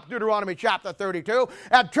devil's cup, Deuteronomy chapter 32,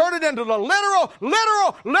 and turn it into the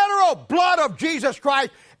literal blood of Jesus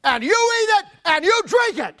Christ, and you eat it and you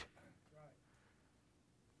drink it.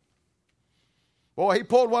 Boy, he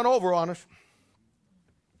pulled one over on us.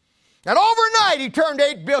 And overnight, he turned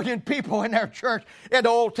 8 billion people in their church into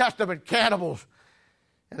Old Testament cannibals.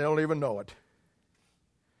 And they don't even know it.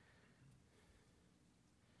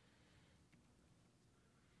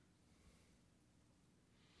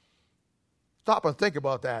 Stop and think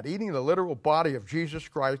about that. Eating the literal body of Jesus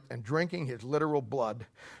Christ and drinking his literal blood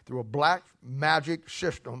through a black magic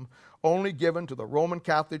system only given to the Roman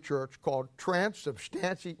Catholic Church called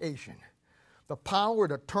transubstantiation. The power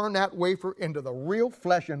to turn that wafer into the real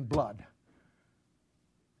flesh and blood.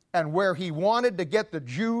 And where he wanted to get the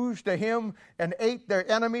Jews to him and ate their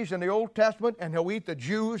enemies in the Old Testament, and he'll eat the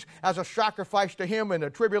Jews as a sacrifice to him in the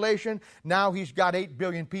tribulation, now he's got 8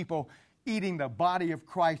 billion people eating the body of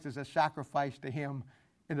Christ as a sacrifice to him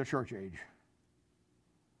in the church age.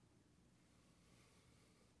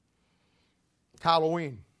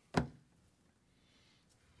 Halloween.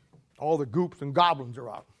 All the goops and goblins are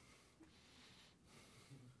out.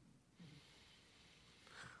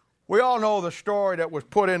 We all know the story that was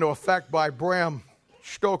put into effect by Bram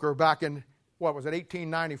Stoker back in,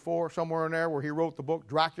 1894, somewhere in there, where he wrote the book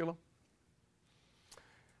Dracula.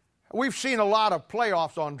 We've seen a lot of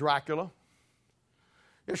playoffs on Dracula.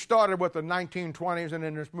 It started with the 1920s and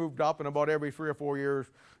then it's moved up, and about every 3 or 4 years,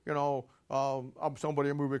 somebody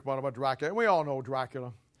in a movie come out about Dracula. And we all know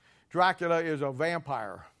Dracula. Dracula is a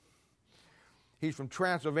vampire. He's from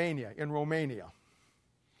Transylvania in Romania.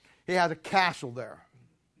 He has a castle there.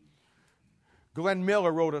 Glenn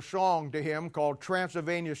Miller wrote a song to him called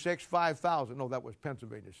Transylvania 6-5000. No, that was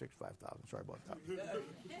Pennsylvania 6-5000. Sorry about that.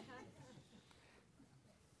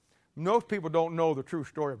 Most people don't know the true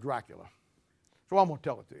story of Dracula. So I'm going to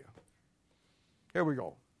tell it to you. Here we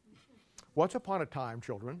go. Once upon a time,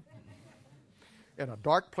 children, in a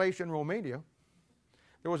dark place in Romania,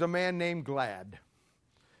 there was a man named Glad.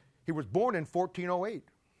 He was born in 1408.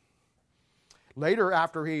 Later,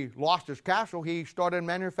 after he lost his castle, he started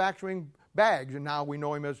manufacturing bags, and now we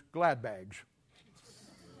know him as Glad Bags.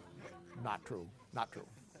 Not true. Not true.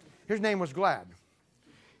 His name was Glad.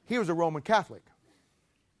 He was a Roman Catholic.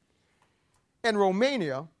 And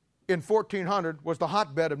Romania, in 1400, was the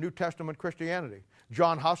hotbed of New Testament Christianity.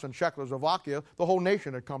 John Huss and Czechoslovakia, the whole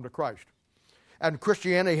nation had come to Christ. And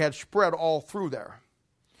Christianity had spread all through there.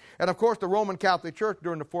 And of course, the Roman Catholic Church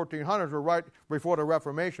during the 1400s were right before the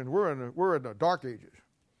Reformation. We're in the Dark Ages.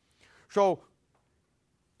 So,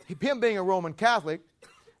 him being a Roman Catholic,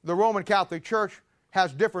 the Roman Catholic Church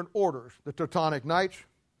has different orders. The Teutonic Knights.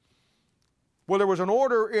 Well, there was an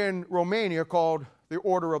order in Romania called the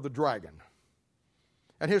Order of the Dragon.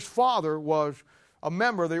 And his father was a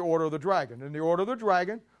member of the Order of the Dragon. And the Order of the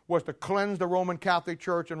Dragon was to cleanse the Roman Catholic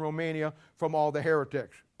Church in Romania from all the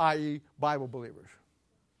heretics, i.e. Bible believers.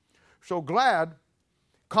 So Glad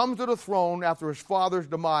comes to the throne after his father's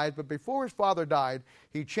demise, but before his father died,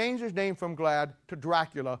 he changed his name from Glad to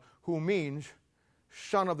Dracula, who means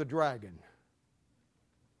son of the dragon.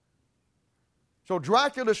 So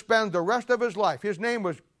Dracula spends the rest of his life, his name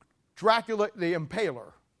was Dracula the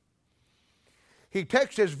Impaler. He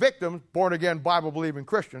takes his victims, born-again, Bible-believing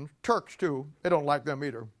Christians, Turks too, they don't like them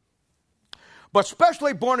either, but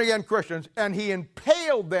especially born-again Christians, and he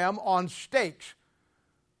impaled them on stakes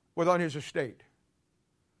within his estate.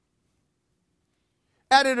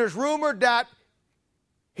 And it is rumored that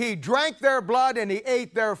he drank their blood and he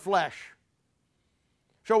ate their flesh.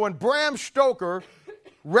 So when Bram Stoker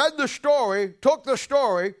read the story, took the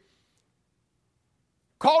story,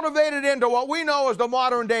 cultivated into what we know as the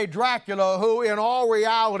modern-day Dracula, who in all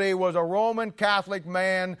reality was a Roman Catholic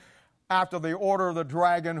man after the Order of the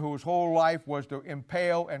Dragon, whose whole life was to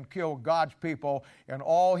impale and kill God's people. And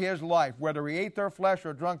all his life, whether he ate their flesh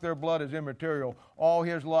or drank their blood is immaterial. All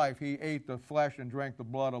his life he ate the flesh and drank the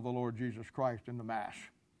blood of the Lord Jesus Christ in the Mass.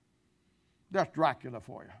 That's Dracula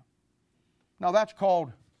for you. Now that's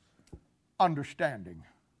called understanding.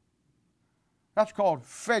 That's called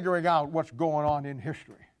figuring out what's going on in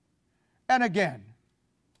history. And again,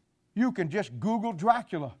 you can just Google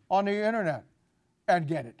Dracula on the internet and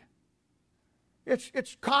get it.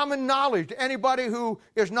 It's common knowledge to anybody who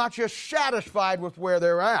is not just satisfied with where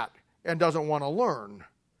they're at and doesn't want to learn.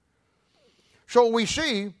 So we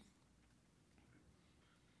see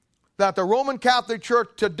that the Roman Catholic Church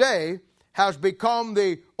today has become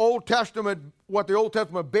the Old Testament, what the Old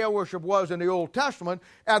Testament Baal worship was in the Old Testament,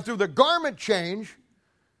 and through the garment change,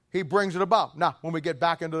 he brings it about. Now, when we get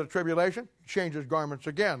back into the tribulation, he changes garments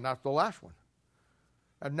again. That's the last one.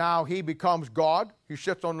 And now he becomes God. He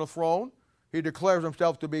sits on the throne. He declares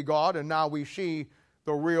himself to be God. And now we see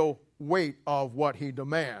the real weight of what he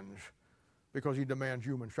demands, because he demands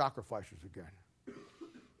human sacrifices again.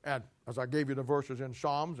 And as I gave you the verses in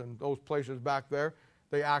Psalms and those places back there,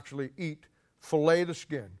 they actually fillet the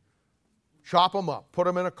skin, chop them up, put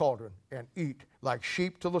them in a cauldron, and eat like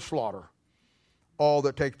sheep to the slaughter all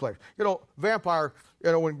that takes place. Vampire,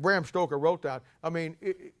 when Bram Stoker wrote that,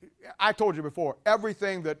 I told you before,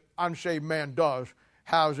 everything that unsaved man does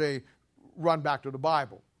has a run back to the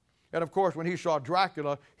Bible. And of course, when he saw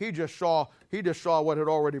Dracula, he just saw what had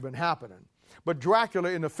already been happening. But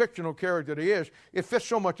Dracula, in the fictional character that he is, it fits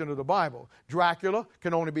so much into the Bible. Dracula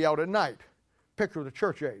can only be out at night. Picture the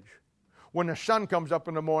church age. When the sun comes up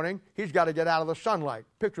in the morning, he's got to get out of the sunlight.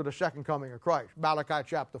 Picture the second coming of Christ. Malachi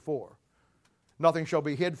chapter 4. Nothing shall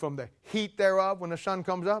be hid from the heat thereof when the sun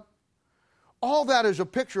comes up. All that is a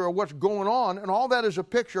picture of what's going on, and all that is a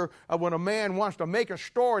picture of when a man wants to make a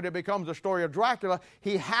story that becomes the story of Dracula,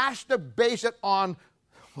 he has to base it on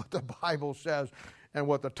what the Bible says and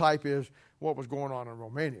what the type is, what was going on in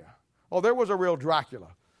Romania. Oh, there was a real Dracula,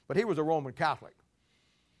 but he was a Roman Catholic.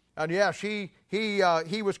 And yes, he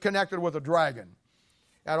was connected with a dragon.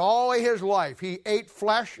 And all of his life, he ate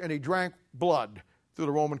flesh and he drank blood through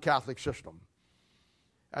the Roman Catholic system.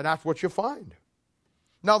 And that's what you find.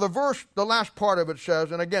 Now the verse, the last part of it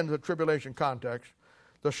says, and again, the tribulation context,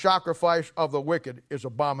 the sacrifice of the wicked is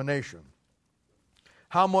abomination.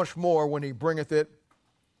 How much more when he bringeth it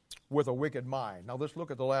with a wicked mind? Now let's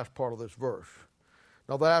look at the last part of this verse.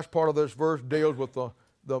 Now the last part of this verse deals with the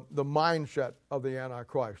mindset of the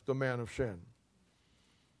Antichrist, the man of sin.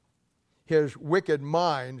 His wicked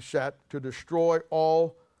mind set to destroy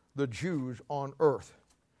all the Jews on earth,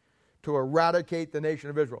 to eradicate the nation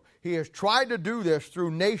of Israel. He has tried to do this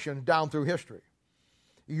through nations down through history.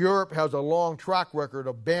 Europe has a long track record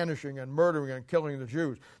of banishing and murdering and killing the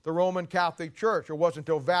Jews. The Roman Catholic Church, it wasn't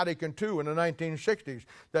until Vatican II in the 1960s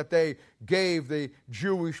that they gave the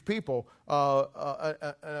Jewish people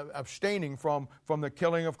abstaining from the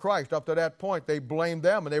killing of Christ. Up to that point, they blamed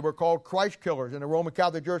them, and they were called Christ killers, and the Roman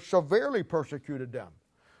Catholic Church severely persecuted them.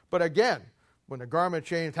 But again, when the garment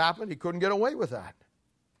change happened, he couldn't get away with that.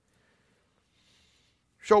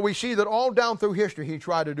 So we see that all down through history he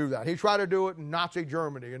tried to do that. He tried to do it in Nazi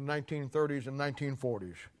Germany in the 1930s and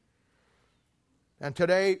 1940s. And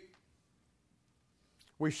today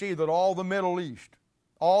we see that all the Middle East,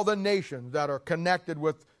 all the nations that are connected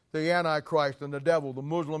with the Antichrist and the devil, the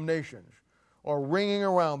Muslim nations, are ringing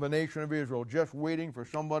around the nation of Israel just waiting for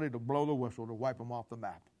somebody to blow the whistle to wipe them off the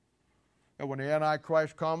map. And when the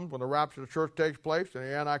Antichrist comes, when the rapture of the church takes place, and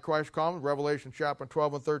the Antichrist comes, Revelation chapter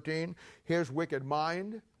 12 and 13, his wicked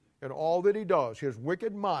mind and all that he does, his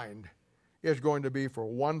wicked mind is going to be for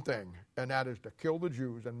one thing, and that is to kill the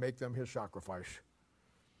Jews and make them his sacrifice.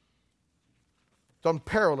 It's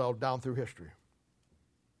unparalleled down through history.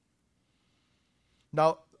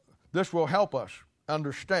 Now, this will help us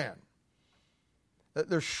understand that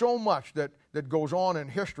there's so much that goes on in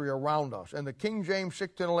history around us. And the King James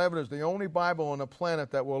 1611 is the only Bible on the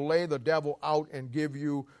planet that will lay the devil out and give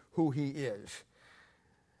you who he is.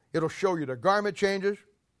 It'll show you the garment changes.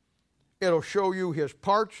 It'll show you his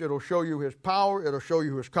parts. It'll show you his power. It'll show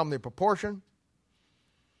you his comely proportion.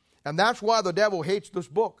 And that's why the devil hates this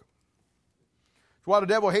book. That's why the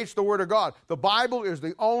devil hates the Word of God. The Bible is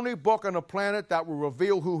the only book on the planet that will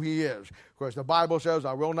reveal who he is. Because the Bible says,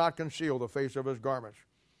 I will not conceal the face of his garments.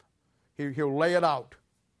 He'll lay it out.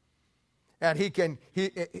 And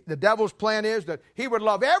the devil's plan is that he would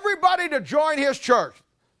love everybody to join his church.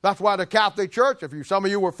 That's why the Catholic Church, some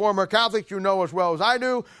of you were former Catholics, you know as well as I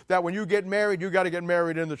do, that when you get married, you got to get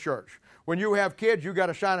married in the church. When you have kids, you got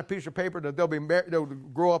to sign a piece of paper that they'll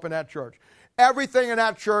grow up in that church. Everything in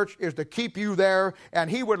that church is to keep you there, and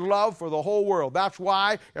he would love for the whole world. That's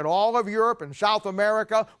why in all of Europe and South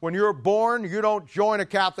America, when you're born, you don't join a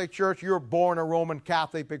Catholic church, you're born a Roman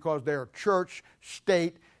Catholic because they're church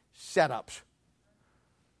state setups.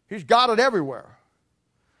 He's got it everywhere.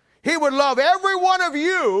 He would love every one of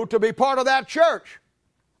you to be part of that church.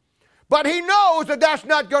 But he knows that that's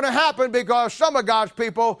not going to happen because some of God's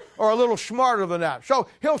people are a little smarter than that. So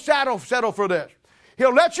he'll settle for this.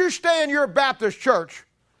 He'll let you stay in your Baptist church.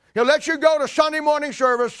 He'll let you go to Sunday morning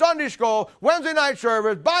service, Sunday school, Wednesday night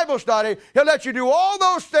service, Bible study. He'll let you do all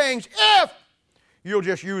those things if you'll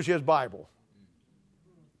just use his Bible.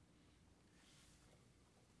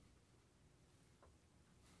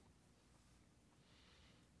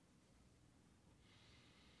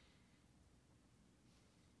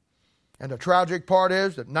 And the tragic part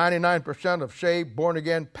is that 99% of saved,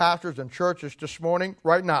 born-again pastors and churches this morning,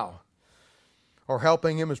 right now, or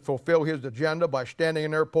helping him fulfill his agenda by standing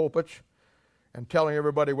in their pulpits and telling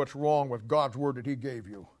everybody what's wrong with God's word that he gave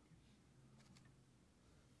you.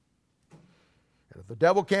 And if the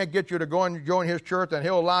devil can't get you to go and join his church, then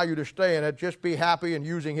he'll allow you to stay in it. Just be happy in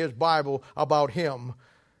using his Bible about him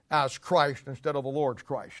as Christ instead of the Lord's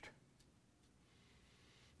Christ.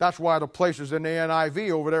 That's why the places in the NIV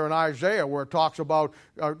over there in Isaiah where it talks about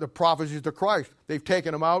the prophecies of Christ, they've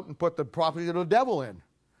taken them out and put the prophecies of the devil in.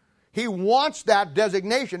 He wants that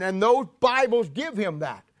designation, and those Bibles give him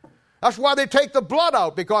that. That's why they take the blood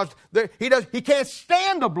out, because he can't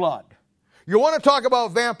stand the blood. You want to talk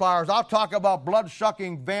about vampires, I'll talk about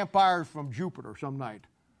blood-sucking vampires from Jupiter some night.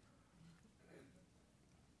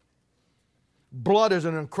 Blood is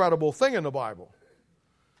an incredible thing in the Bible.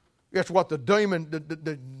 It's what the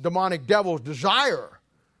demonic devils desire.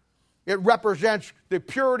 It represents the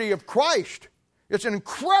purity of Christ. It's an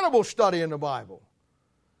incredible study in the Bible.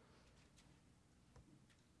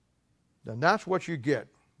 Then that's what you get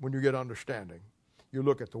when you get understanding. You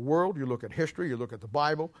look at the world, you look at history, you look at the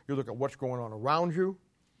Bible, you look at what's going on around you,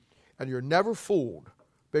 and you're never fooled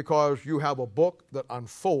because you have a book that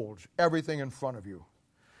unfolds everything in front of you.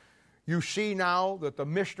 You see now that the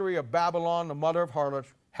mystery of Babylon, the mother of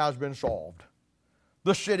harlots, has been solved.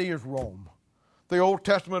 The city is Rome. The Old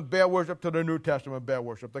Testament bear worship to the New Testament bear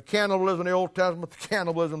worship. The cannibalism in the Old Testament, the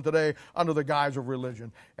cannibalism today under the guise of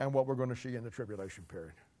religion, and what we're going to see in the tribulation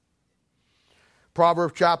period.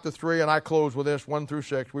 Proverbs chapter 3, and I close with this, 1 through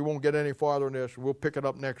 6. We won't get any farther in this. We'll pick it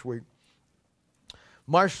up next week.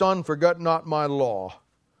 My son, forget not my law,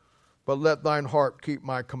 but let thine heart keep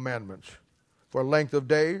my commandments. For length of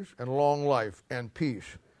days and long life and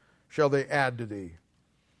peace shall they add to thee.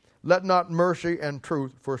 Let not mercy and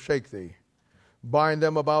truth forsake thee. Bind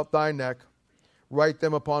them about thy neck. Write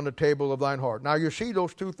them upon the table of thine heart. Now you see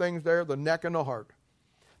those two things there, the neck and the heart.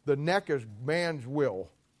 The neck is man's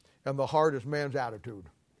will, and the heart is man's attitude.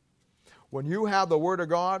 When you have the Word of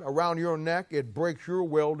God around your neck, it breaks your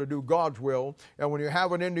will to do God's will. And when you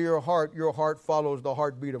have it into your heart follows the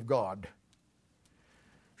heartbeat of God.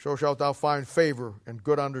 So shalt thou find favor and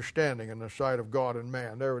good understanding in the sight of God and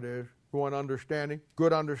man. There it is. You want understanding,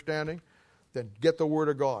 good understanding? Then get the Word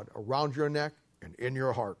of God around your neck and in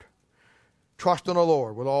your heart. Trust in the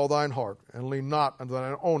Lord with all thine heart, and lean not unto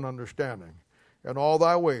thine own understanding. In all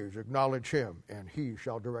thy ways acknowledge him, and he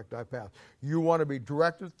shall direct thy path. You want to be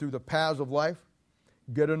directed through the paths of life?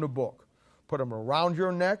 Get in the book. Put them around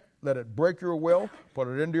your neck. Let it break your will. Put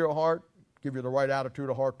it into your heart. Give you the right attitude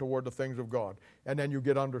of heart toward the things of God. And then you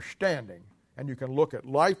get understanding. And you can look at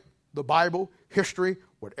life, the Bible, history,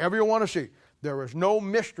 whatever you want to see. There is no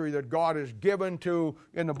mystery that God has given to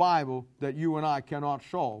in the Bible that you and I cannot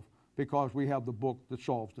solve, because we have the book that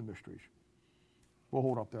solves the mysteries. We'll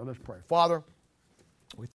hold up there. Let's pray. Father,